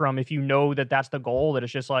comes from if you know that that's the goal, that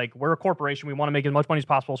it's just like we're a corporation, we want to make as much money as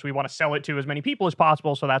possible, so we want to sell it to as many people as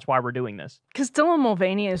possible, so that's why we're doing this. Because Dylan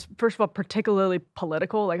Mulvaney is, first of all, particularly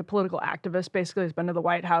political, like a political activist, basically has been to the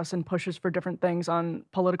White House and pushes for different things on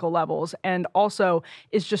political levels, and also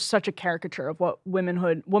is just such a caricature of what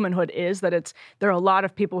womanhood is, that there are a lot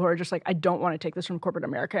of people who are just like, I don't want to take this from corporate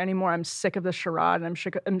America anymore. I'm sick of this charade, and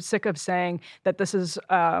I'm sick of saying that this is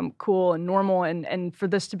cool and normal, and for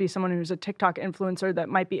this to be someone who's a TikTok influencer that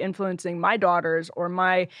might be influencing my daughters or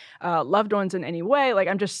my loved ones in any way, like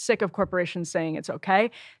I'm just sick of corporations saying it's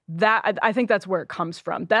okay. That I think that's where it comes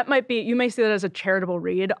from. That might be, you may see that as a charitable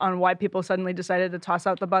read on why people suddenly decided to toss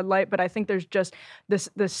out the Bud Light, but I think there's just this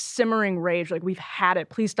simmering rage, like we've had it.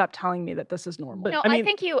 Please stop telling me that this is normal. No, I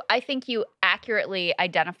think you accurately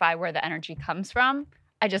identify where the energy comes from.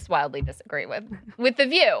 I just wildly disagree with the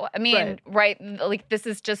view. I mean, right? Like this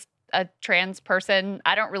is just a trans person.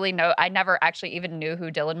 I don't really know. I never actually even knew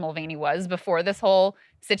who Dylan Mulvaney was before this whole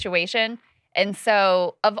situation. And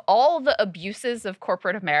so, of all the abuses of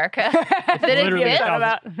corporate America that exist,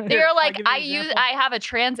 they're like, I have a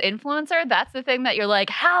trans influencer. That's the thing that you're like,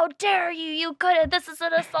 how dare you? You couldn't. This is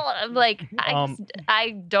an assault. I'm like,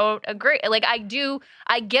 I don't agree. Like,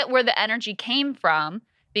 I get where the energy came from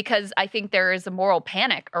because I think there is a moral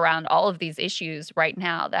panic around all of these issues right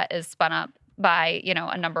now that is spun up by,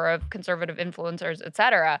 a number of conservative influencers, et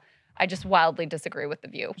cetera. I just wildly disagree with the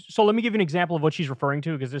view. So let me give you an example of what she's referring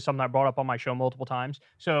to, because this is something I brought up on my show multiple times.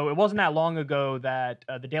 So it wasn't that long ago that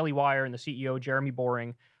the Daily Wire and the CEO, Jeremy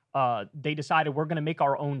Boring, they decided we're going to make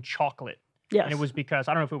our own chocolate. Yes. And it was because,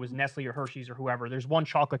 I don't know if it was Nestle or Hershey's or whoever, there's one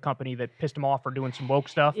chocolate company that pissed them off for doing some woke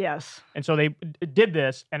stuff. Yes. And so they did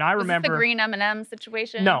this, and I remember... Was this the green M&M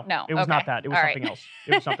situation? No, it was not that. It was something else.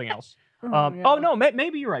 It was something else. No,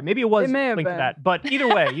 maybe you're right. Maybe it was linked to that. But either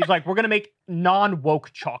way, he's like, we're going to make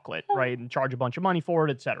non-woke chocolate, right? And charge a bunch of money for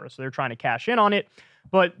it, et cetera. So they're trying to cash in on it.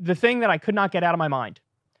 But the thing that I could not get out of my mind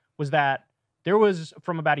was that there was,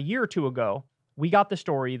 from about a year or two ago, we got the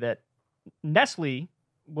story that Nestle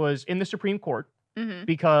was in the Supreme Court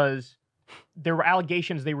because there were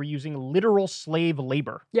allegations they were using literal slave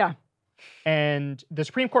labor. Yeah. And the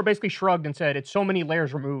Supreme Court basically shrugged and said, it's so many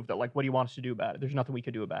layers removed that, like, what do you want us to do about it? There's nothing we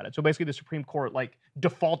could do about it. So basically the Supreme Court, like,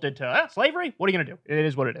 defaulted to slavery? What are you going to do? It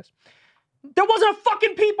is what it is. There wasn't a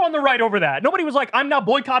fucking peep on the right over that. Nobody was like, I'm now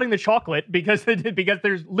boycotting the chocolate because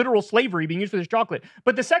there's literal slavery being used for this chocolate.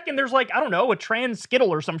 But the second there's like, I don't know, a trans Skittle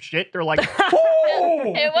or some shit, they're like,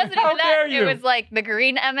 oh, it wasn't even that. It was like the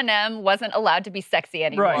green M&M wasn't allowed to be sexy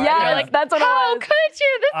anymore. Right. Yeah, like, that's what how it was. could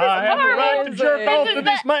you? This is I have the horrible. right to jerk off to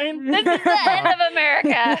this man. This is the end of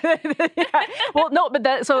America. Yeah. Well, no, but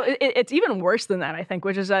it's even worse than that, I think,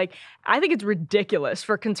 which is like, I think it's ridiculous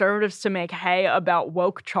for conservatives to make hay about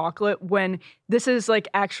woke chocolate when this is like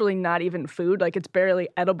actually not even food. Like, it's barely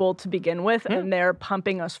edible to begin with, and they're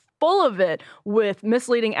pumping us full of it with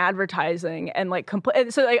misleading advertising and like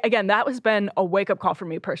so like, again, that has been a wake-up call for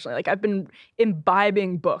me personally. Like, I've been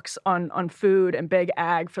imbibing books on food and big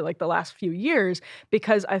ag for like the last few years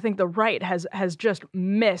because I think the right has just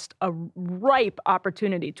missed a ripe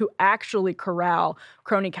opportunity to actually corral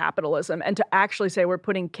crony capitalism and to actually say we're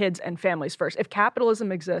putting kids and families first. If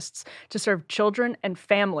capitalism exists to serve children and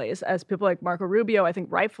families, as people like Marco Rubio I think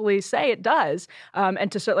rightfully say it does,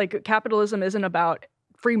 and to start, like, capitalism isn't about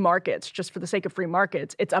free markets just for the sake of free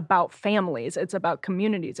markets. It's about families. It's about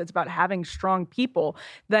communities. It's about having strong people.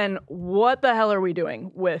 Then what the hell are we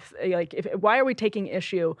doing with, like, why are we taking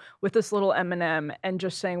issue with this little M&M and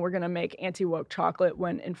just saying we're going to make anti-woke chocolate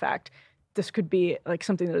when, in fact, this could be like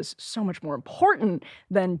something that is so much more important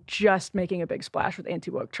than just making a big splash with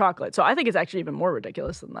anti-woke chocolate. So I think it's actually even more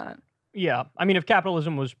ridiculous than that. Yeah. I mean, if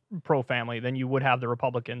capitalism was pro-family, then you would have the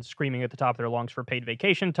Republicans screaming at the top of their lungs for paid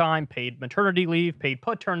vacation time, paid maternity leave, paid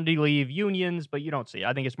paternity leave, unions, but you don't see it.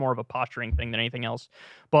 I think it's more of a posturing thing than anything else.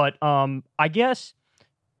 But I guess...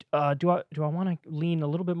 do I want to lean a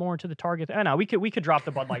little bit more into the Target? No, we could drop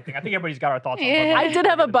the Bud Light thing. I think everybody's got our thoughts on Bud Light. I did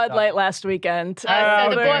have a Bud Light last weekend. So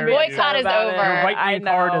the boycott is over. Your right-wing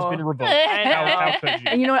card has been revoked. How could you?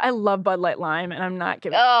 And you know what? I love Bud Light Lime, and I'm not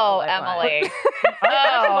giving Emily. Emily.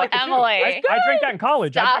 I drank that in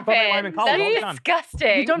college. Stop I drank Bud Light Lime in college all the That's time.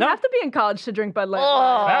 disgusting. You don't have to be in college to drink Bud Light Oh.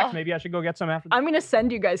 Lime. In fact, maybe I should go get some after this. I'm going to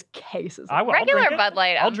send you guys cases. I will. Regular I'll drink it. Bud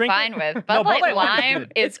Light, I'll I'm drink fine it. with. No, Bud Light Lime Lime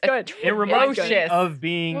is good. It reminds me atrocious. of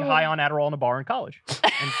being high on Adderall in a bar in college.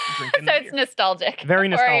 And drinking So it's beer. nostalgic. Very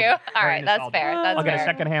For nostalgic. you? All Very right, that's nostalgic. fair. That's I'll get a fair.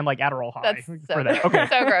 secondhand like Adderall high That's for that. Okay.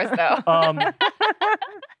 so gross though.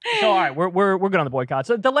 So all right, we're good on the boycott.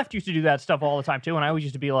 So the left used to do that stuff all the time too, and I always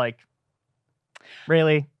used to be like,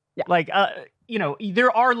 really? Yeah. Like,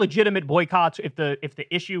 there are legitimate boycotts if the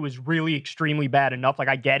issue is really extremely bad enough. Like,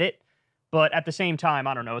 I get it, but at the same time,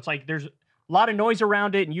 I don't know. It's like there's a lot of noise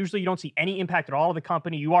around it, and usually you don't see any impact at all of the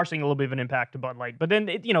company. You are seeing a little bit of an impact to Bud Light, but then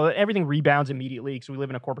everything rebounds immediately because we live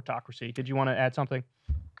in a corporatocracy. Did you want to add something?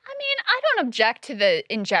 I mean, I don't object to the,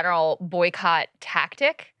 in general, boycott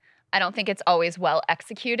tactic. I don't think it's always well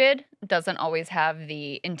executed. It doesn't always have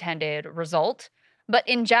the intended result. But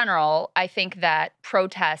in general, I think that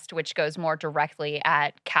protest, which goes more directly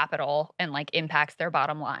at capital and like impacts their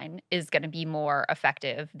bottom line, is going to be more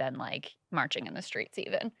effective than like marching in the streets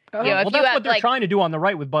even. Oh. Well, that's what they're trying to do on the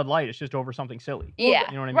right with Bud Light. It's just over something silly. Yeah,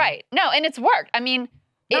 you know what I mean? right. No, and it's worked. I mean,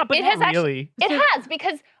 it has really. It has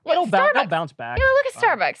because It'll Starbucks. bounce back. Look at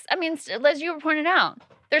Starbucks. I mean, as you were pointing out,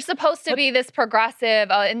 they're supposed to be this progressive,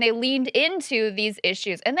 and they leaned into these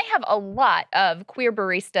issues. And they have a lot of queer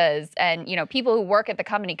baristas and, people who work at the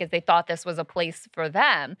company because they thought this was a place for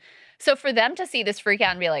them. So for them to see this freak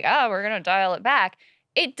out and be like, oh, we're going to dial it back,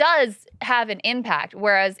 it does have an impact.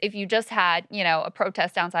 Whereas if you just had, a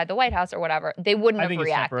protest outside the White House or whatever, they wouldn't have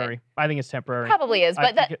reacted. I think it's temporary. Probably is,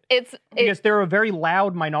 but because they're a very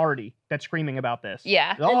loud minority that's screaming about this.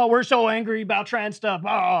 Yeah. Oh, we're so angry about trans stuff.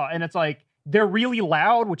 Oh, and it's like they're really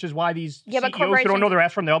loud, which is why these CEOs who don't know their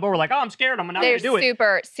ass from the elbow are like, oh, I'm scared. I'm not going to do it.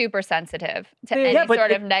 They're super sensitive to any sort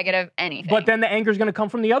of negative anything. But then the anger is going to come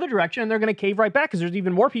from the other direction, and they're going to cave right back because there's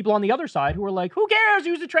even more people on the other side who are like, who cares?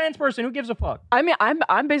 Who's a trans person? Who gives a fuck? I mean,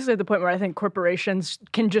 I'm basically at the point where I think corporations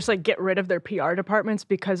can just like get rid of their PR departments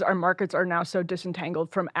because our markets are now so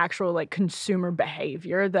disentangled from actual like consumer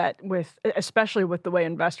behavior that especially with the way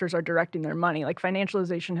investors are directing their money, like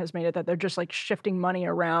financialization has made it that they're just like shifting money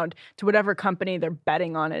around to whatever company they're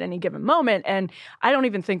betting on at any given moment. And I don't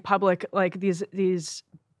even think public, like these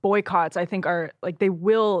boycotts, I think are like they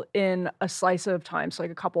will in a slice of time, so like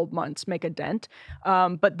a couple of months, make a dent.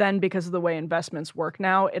 But then because of the way investments work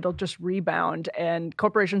now, it'll just rebound. And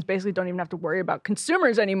corporations basically don't even have to worry about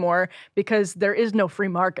consumers anymore because there is no free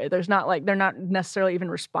market. There's not like, they're not necessarily even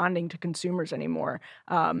responding to consumers anymore.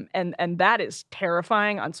 And that is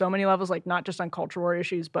terrifying on so many levels, like not just on culture war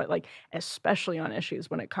issues, but like especially on issues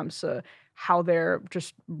when it comes to how they're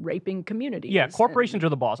just raping communities. Yeah, corporations are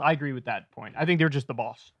the boss. I agree with that point. I think they're just the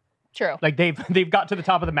boss. True. Like they've got to the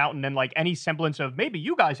top of the mountain and like any semblance of maybe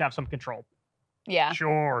you guys have some control. Yeah.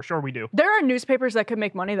 Sure we do. There are newspapers that could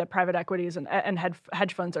make money that private equities and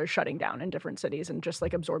hedge funds are shutting down in different cities and just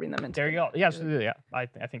like absorbing them into. There you go. Yes, yeah. I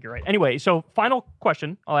think you're right. Anyway, so final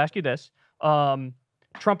question. I'll ask you this.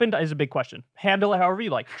 Trump is a big question. Handle it however you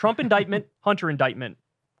like. Trump indictment, Hunter indictment.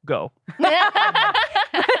 Go. That's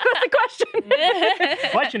the question.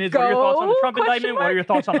 Question is, what are your thoughts on the Trump indictment? What are your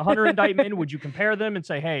thoughts on the Hunter indictment? Would you compare them and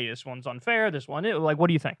say, hey, this one's unfair, this one, like, what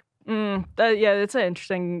do you think? It's an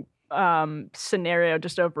interesting scenario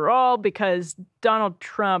just overall because Donald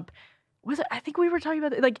Trump, I think we were talking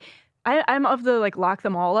about it, like, I'm of the like lock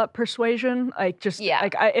them all up persuasion. Like just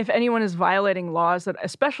if anyone is violating laws that,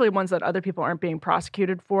 especially ones that other people aren't being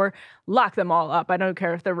prosecuted for, lock them all up. I don't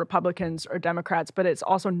care if they're Republicans or Democrats, but it's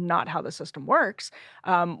also not how the system works.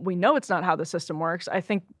 We know it's not how the system works. I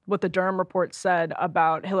think what the Durham report said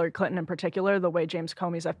about Hillary Clinton in particular, the way James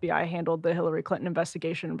Comey's FBI handled the Hillary Clinton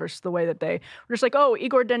investigation versus the way that they were just like, oh,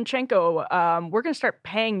 Igor Danchenko, we're going to start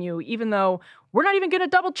paying you, even though we're not even going to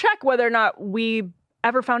double check whether or not we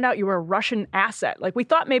ever found out you were a Russian asset. Like, we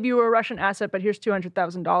thought maybe you were a Russian asset, but here's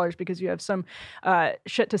 $200,000 because you have some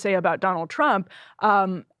shit to say about Donald Trump.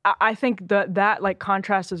 I think that like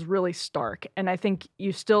contrast is really stark. And I think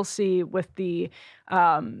you still see with the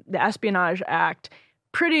Espionage Act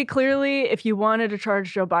pretty clearly, if you wanted to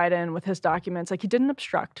charge Joe Biden with his documents, like he did not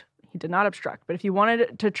obstruct. But if you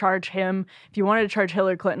wanted to charge him, if you wanted to charge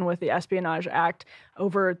Hillary Clinton with the Espionage Act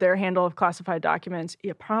over their handle of classified documents,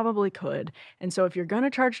 you probably could. And so if you're going to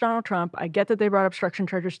charge Donald Trump, I get that they brought obstruction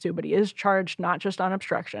charges too, but he is charged not just on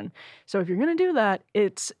obstruction. So if you're going to do that,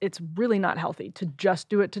 it's really not healthy to just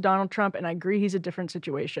do it to Donald Trump. And I agree he's a different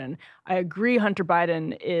situation. I agree Hunter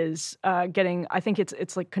Biden is getting, I think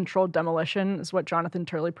it's like controlled demolition is what Jonathan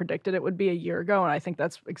Turley predicted it would be a year ago. And I think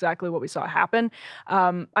that's exactly what we saw happen.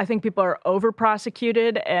 I think people are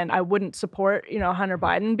over-prosecuted, and I wouldn't support, Hunter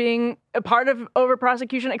Biden being a part of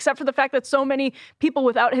over-prosecution, except for the fact that so many people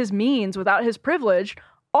without his means, without his privilege,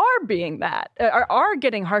 are being that, are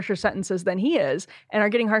getting harsher sentences than he is, and are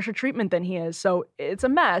getting harsher treatment than he is. So it's a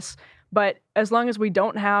mess. But as long as we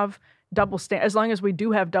don't have as long as we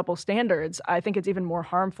do have double standards, I think it's even more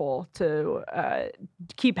harmful to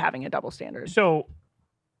keep having a double standard. So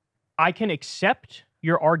I can accept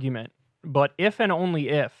your argument, but if and only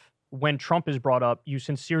if, when Trump is brought up, you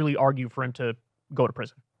sincerely argue for him to go to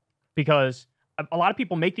prison. Because a lot of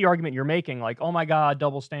people make the argument you're making, like, oh my God,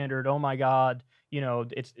 double standard, oh my God,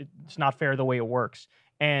 it's not fair the way it works.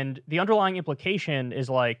 And the underlying implication is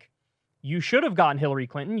like, you should have gotten Hillary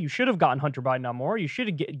Clinton, you should have gotten Hunter Biden on more, you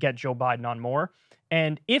should get Joe Biden on more.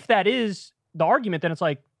 And if that is the argument, then it's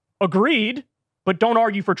like, agreed, but don't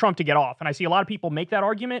argue for Trump to get off. And I see a lot of people make that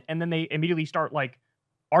argument, and then they immediately start like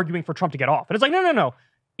arguing for Trump to get off. And it's like, no.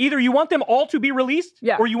 Either you want them all to be released,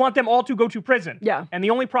 or you want them all to go to prison. Yeah. And the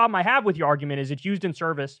only problem I have with your argument is it's used in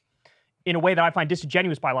service in a way that I find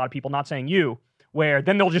disingenuous by a lot of people, not saying you, where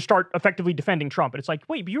then they'll just start effectively defending Trump. And it's like,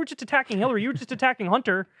 wait, but you were just attacking Hillary, you were just attacking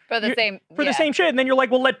Hunter. For the same shit. And then you're like,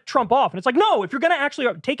 well, let Trump off. And it's like, no, if you're going to actually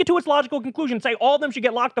take it to its logical conclusion, say all of them should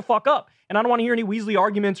get locked the fuck up. And I don't want to hear any Weasley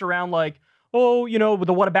arguments around like, oh,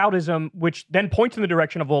 the whataboutism, which then points in the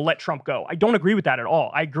direction of, well, let Trump go. I don't agree with that at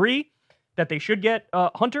all. I agree that they should get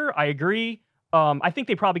Hunter. I agree I think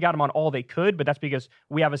they probably got him on all they could, but that's because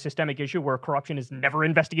we have a systemic issue where corruption is never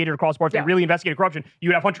investigated across the board. If they really investigated corruption,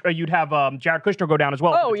 you'd have Jared Kushner go down as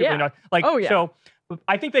well. Oh, yeah. So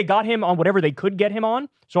I think they got him on whatever they could get him on.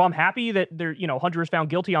 So I'm happy that Hunter is found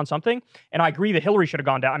guilty on something. And I agree that Hillary should have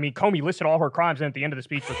gone down. I mean, Comey listed all her crimes, and at the end of the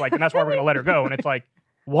speech was like, and that's why we're going to let her go. And it's like,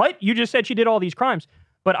 what? You just said she did all these crimes.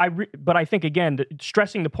 But I think, again,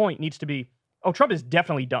 stressing the point needs to be, Trump is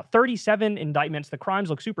definitely done. 37 indictments. The crimes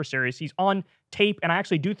look super serious. He's on tape. And I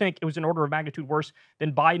actually do think it was an order of magnitude worse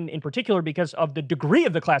than Biden in particular because of the degree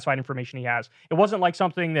of the classified information he has. It wasn't like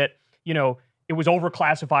something that, it was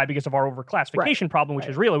overclassified because of our overclassification problem, which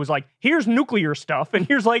is real. It was like, here's nuclear stuff, and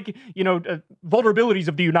here's vulnerabilities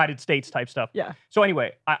of the United States type stuff. Yeah. So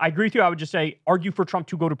anyway, I agree with you. I would just say, argue for Trump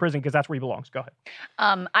to go to prison because that's where he belongs. Go ahead.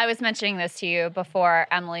 I was mentioning this to you before,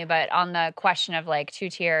 Emily, but on the question of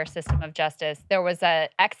two-tier system of justice, there was a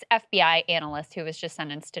ex-FBI analyst who was just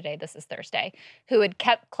sentenced today, this is Thursday, who had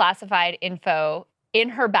kept classified info in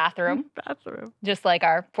her bathroom, just like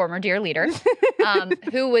our former dear leader,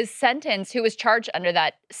 who was charged under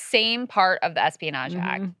that same part of the Espionage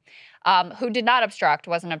Act, who did not obstruct,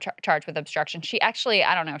 wasn't charged with obstruction. She actually,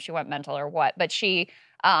 I don't know if she went mental or what, but she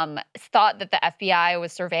thought that the FBI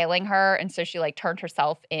was surveilling her, and so she turned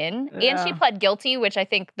herself in. Yeah. And she pled guilty, which I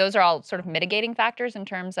think those are all sort of mitigating factors in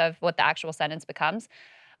terms of what the actual sentence becomes.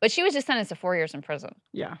 But she was just sentenced to 4 years in prison.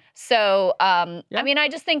 Yeah. So, I mean, I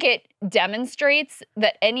just think it demonstrates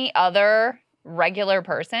that any other regular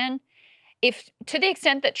person, if to the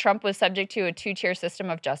extent that Trump was subject to a two-tier system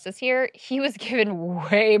of justice here, he was given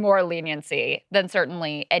way more leniency than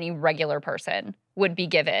certainly any regular person would be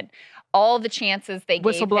given. All the chances they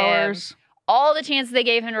gave him, all the chances they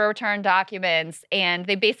gave him to return documents, and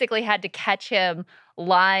they basically had to catch him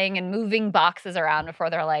lying and moving boxes around before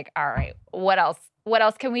they're like, all right, what else? What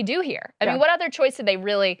else can we do here? I mean, what other choice did they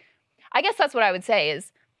really? I guess that's what I would say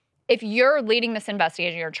is if you're leading this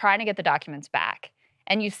investigation, you're trying to get the documents back,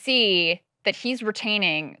 and you see that he's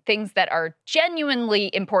retaining things that are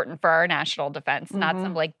genuinely important for our national defense, not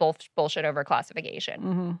some bullshit over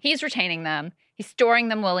classification. He's retaining them. He's storing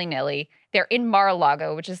them willy-nilly. They're in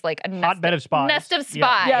Mar-a-Lago, which is like a hotbed of spies. Nest of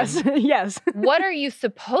spies. Yeah. Yes. What are you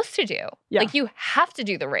supposed to do? Yeah. You have to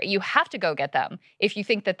do you have to go get them. If you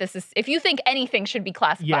think that if you think anything should be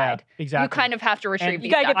classified, exactly. You kind of have to retrieve these.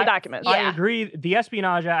 You gotta get the documents. I agree. The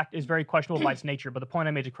Espionage Act is very questionable by its nature, but the point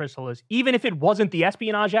I made to Crystal is even if it wasn't the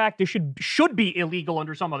Espionage Act, this should be illegal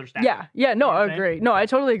under some other statute. Yeah. No, I agree. No, I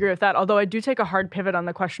totally agree with that. Although I do take a hard pivot on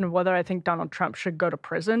the question of whether I think Donald Trump should go to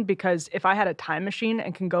prison, because if I had a time machine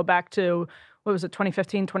and can go back to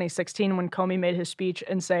 2015, 2016, when Comey made his speech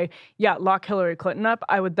and say, lock Hillary Clinton up,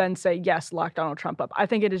 I would then say, yes, lock Donald Trump up. I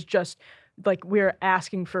think it is just we're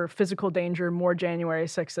asking for physical danger, more January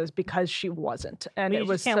 6th because she wasn't. And it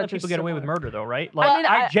was can't such let people get away with murder, though, right?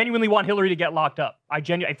 I genuinely want Hillary to get locked up.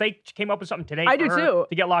 If they came up with something today to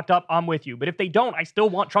get locked up, I'm with you. But if they don't, I still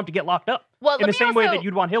want Trump to get locked up. Well, in the same way that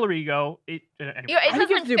you'd want Hillary to go. Anyway. It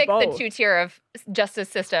doesn't fix the two-tier of justice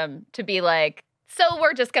system to be so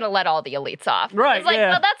we're just going to let all the elites off. Right, it's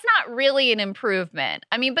well, that's not really an improvement.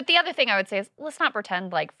 I mean, but the other thing I would say is let's not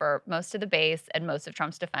pretend for most of the base and most of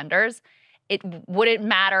Trump's defenders, it wouldn't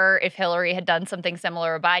matter if Hillary had done something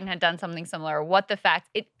similar or Biden had done something similar. What the fact,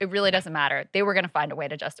 it really doesn't matter. They were going to find a way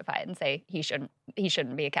to justify it and say he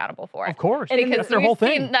shouldn't be accountable for it. Of course. Because that's their whole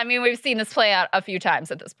thing. We've seen this play out a few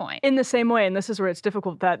times at this point. In the same way, and this is where it's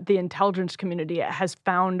difficult, that the intelligence community has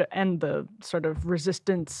found, and the sort of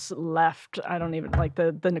resistance left, I don't even like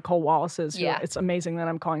the Nicole Wallace's. It's amazing that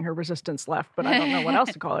I'm calling her resistance left, but I don't know what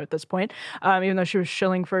else to call her at this point, even though she was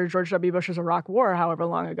shilling for George W. Bush's Iraq War however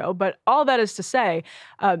long ago. But all that is to say,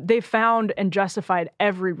 they found and justified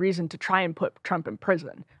every reason to try and put Trump in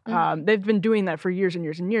prison. They've been doing that for years and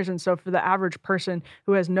years and years. And so for the average person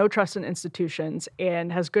who has no trust in institutions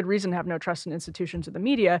and has good reason to have no trust in institutions or the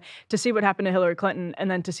media, to see what happened to Hillary Clinton and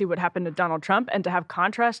then to see what happened to Donald Trump and to have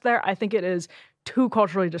contrast there, I think it is too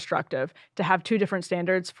culturally destructive to have two different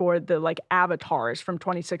standards for the avatars from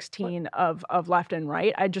 2016 of left and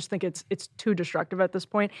right. I just think it's too destructive at this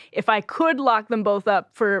point. If I could lock them both up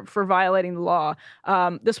for violating the law,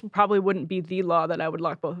 this probably wouldn't be the law that I would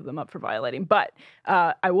lock both of them up for violating, but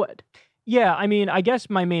I would. Yeah, I mean, I guess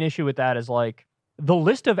my main issue with that is the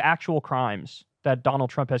list of actual crimes that Donald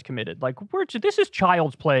Trump has committed. This is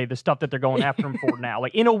child's play, the stuff that they're going after him for now.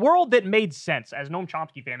 In a world that made sense, as Noam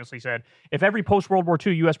Chomsky famously said, if every post-World War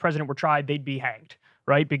II U.S. president were tried, they'd be hanged,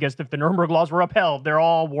 right? Because if the Nuremberg laws were upheld, they're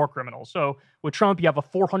all war criminals. So with Trump, you have a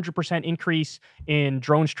 400% increase in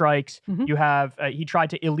drone strikes. You have, he tried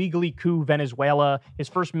to illegally coup Venezuela. His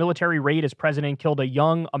first military raid as president killed a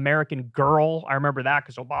young American girl. I remember that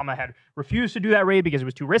because Obama had refused to do that raid because it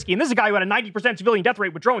was too risky. And this is a guy who had a 90% civilian death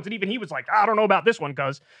rate with drones. And even he was like, I don't know about this one,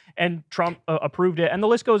 cuz. And Trump approved it. And the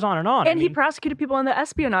list goes on and on. And he prosecuted people in the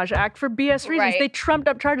Espionage Act for BS reasons. Right. They trumped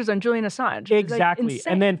up charges on Julian Assange. Exactly. Like,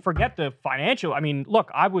 and then forget the financial. I mean,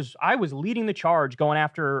 look, I was leading the charge going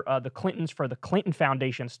after the Clintons for the Clinton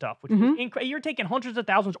Foundation stuff, which was you're taking hundreds of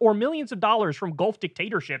thousands or millions of dollars from Gulf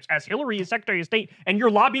dictatorships as Hillary is Secretary of State, and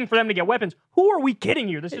you're lobbying for them to get weapons. Who are we kidding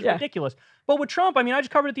here? This is ridiculous. But with Trump, I mean, I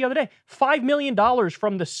just covered it the other day. $5 million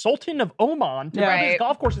from the Sultan of Oman to build his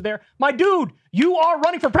golf courses there. My dude, you are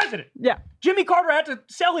running for president. Yeah. Jimmy Carter had to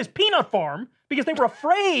sell his peanut farm because they were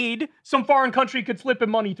afraid some foreign country could slip him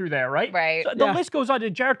money through there, right? Right. So the list goes on.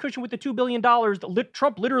 Jared Kushner with the $2 billion.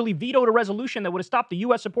 Trump literally vetoed a resolution that would have stopped the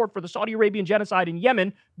U.S. support for the Saudi Arabian genocide in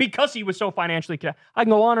Yemen because he was so financially connected. I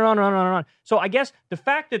can go on and on and on and on. So I guess the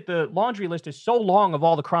fact that the laundry list is so long of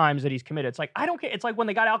all the crimes that he's committed, it's like, I don't care. It's like when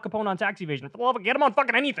they got Al Capone on tax evasion. For the love of, get him on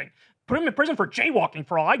fucking anything. Put him in prison for jaywalking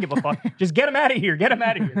for all I give a fuck. Just get him out of here. Get him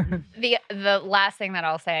out of here. The last thing that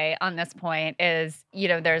I'll say on this point is,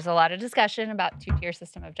 there's a lot of discussion about two-tier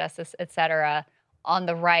system of justice, et cetera, on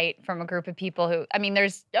the right from a group of people who, I mean,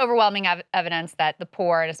 there's overwhelming evidence that the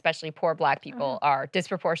poor, and especially poor Black people, are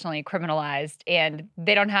disproportionately criminalized, and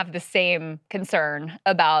they don't have the same concern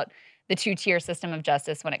about the two-tier system of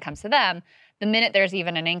justice when it comes to them. The minute there's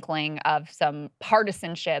even an inkling of some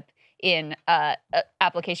partisanship in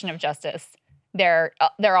application of justice, they're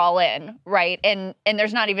all in, right? And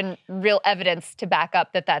there's not even real evidence to back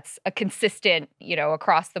up that that's a consistent,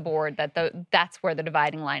 across the board, that's where the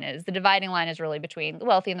dividing line is. The dividing line is really between the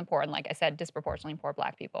wealthy and the poor, and like I said, disproportionately poor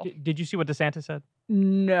Black people. Did you see what DeSantis said?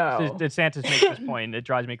 No. DeSantis makes this point. It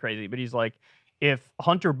drives me crazy, but he's like, if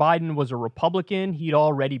Hunter Biden was a Republican, he'd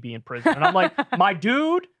already be in prison. And I'm like, my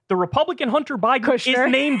dude, the Republican Hunter Biden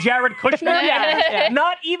is named Jared Kushner.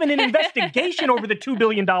 Not even an investigation over the $2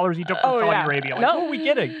 billion he took from Saudi Arabia. Like, who are we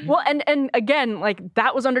kidding? Well, and again, like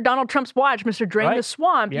that was under Donald Trump's watch, Mr. Drain the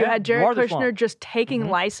Swamp. You had Jared Kushner just taking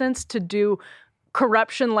license to do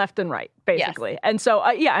corruption left and right, basically. Yes. And so,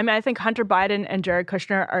 I think Hunter Biden and Jared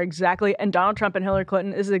Kushner are exactly, and Donald Trump and Hillary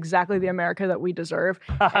Clinton is exactly the America that we deserve.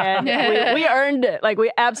 And we earned it. Like,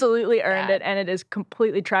 we absolutely earned it. And it is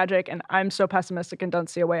completely tragic. And I'm so pessimistic and don't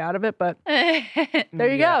see a way out of it. But there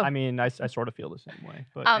you go. I mean, I sort of feel the same way.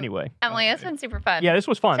 But anyway. Emily, it's been super fun. Yeah, this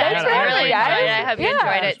was fun. I really enjoyed it. I hope you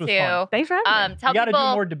enjoyed it, too. Fun. Thanks for having me. Tell you got to people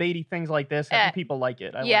do more debatey things like this. I think people like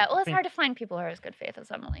it. It's hard to find people who are as good faith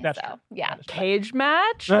as Emily. That's true. Yeah. Cage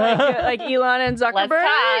match? like Elon and Zuckerberg?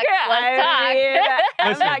 Let's talk.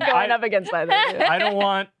 I'm not going up against either of you. I don't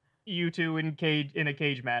want you two in a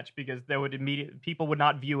cage match because that would people would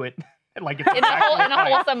not view it like it's in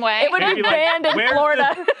a wholesome way. It would be banned in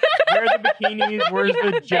Florida. Where are the bikinis? Where's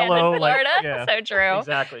the Jello? In Florida, so true.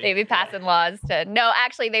 Exactly. They'd be passing laws to. No,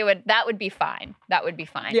 actually, that would be fine. That would be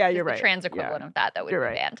fine. Yeah, you're right. The trans equivalent of that would be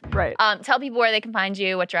banned. Right. Tell people where they can find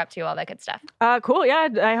you, what you're up to, all that good stuff. Cool. Yeah,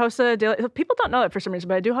 I host a daily. People don't know it for some reason,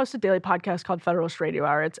 but I do host a daily podcast called Federalist Radio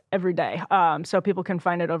Hour. It's every day. So people can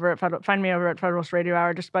find me over at Federalist Radio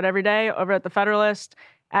Hour just about every day over at the Federalist.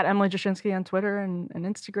 At Emily Jashinsky on Twitter and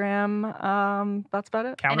Instagram. That's about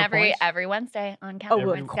it. And every Wednesday on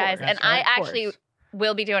Counterpoints, guys. And I actually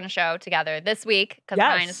will be doing a show together this week because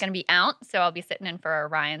Ryan is going to be out. So I'll be sitting in for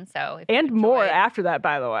Ryan. So and more after that,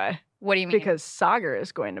 by the way. What do you mean? Because Sagar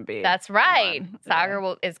is going to be. That's right.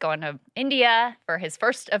 Sagar is going to India for his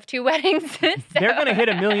first of 2 weddings. They're going to hit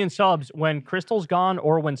 1 million subs when Crystal's gone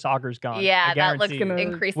or when Sagar's gone. Yeah, that looks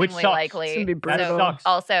increasingly likely. It's going to be brutal. So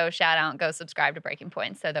also, shout out, go subscribe to Breaking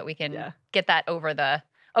Point so that we can get that over the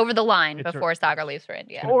line before Sagar leaves for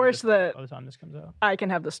India. Or so that by the time this comes out, I can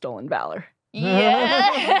have the stolen valor.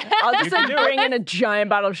 Yeah. I'll just bring in a giant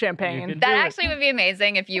bottle of champagne. That actually would be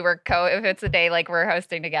amazing if you were if it's a day like we're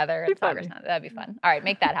hosting together. And that'd be fun. All right,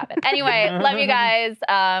 make that happen. Anyway, love you guys.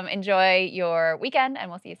 Enjoy your weekend, and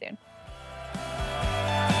we'll see you soon.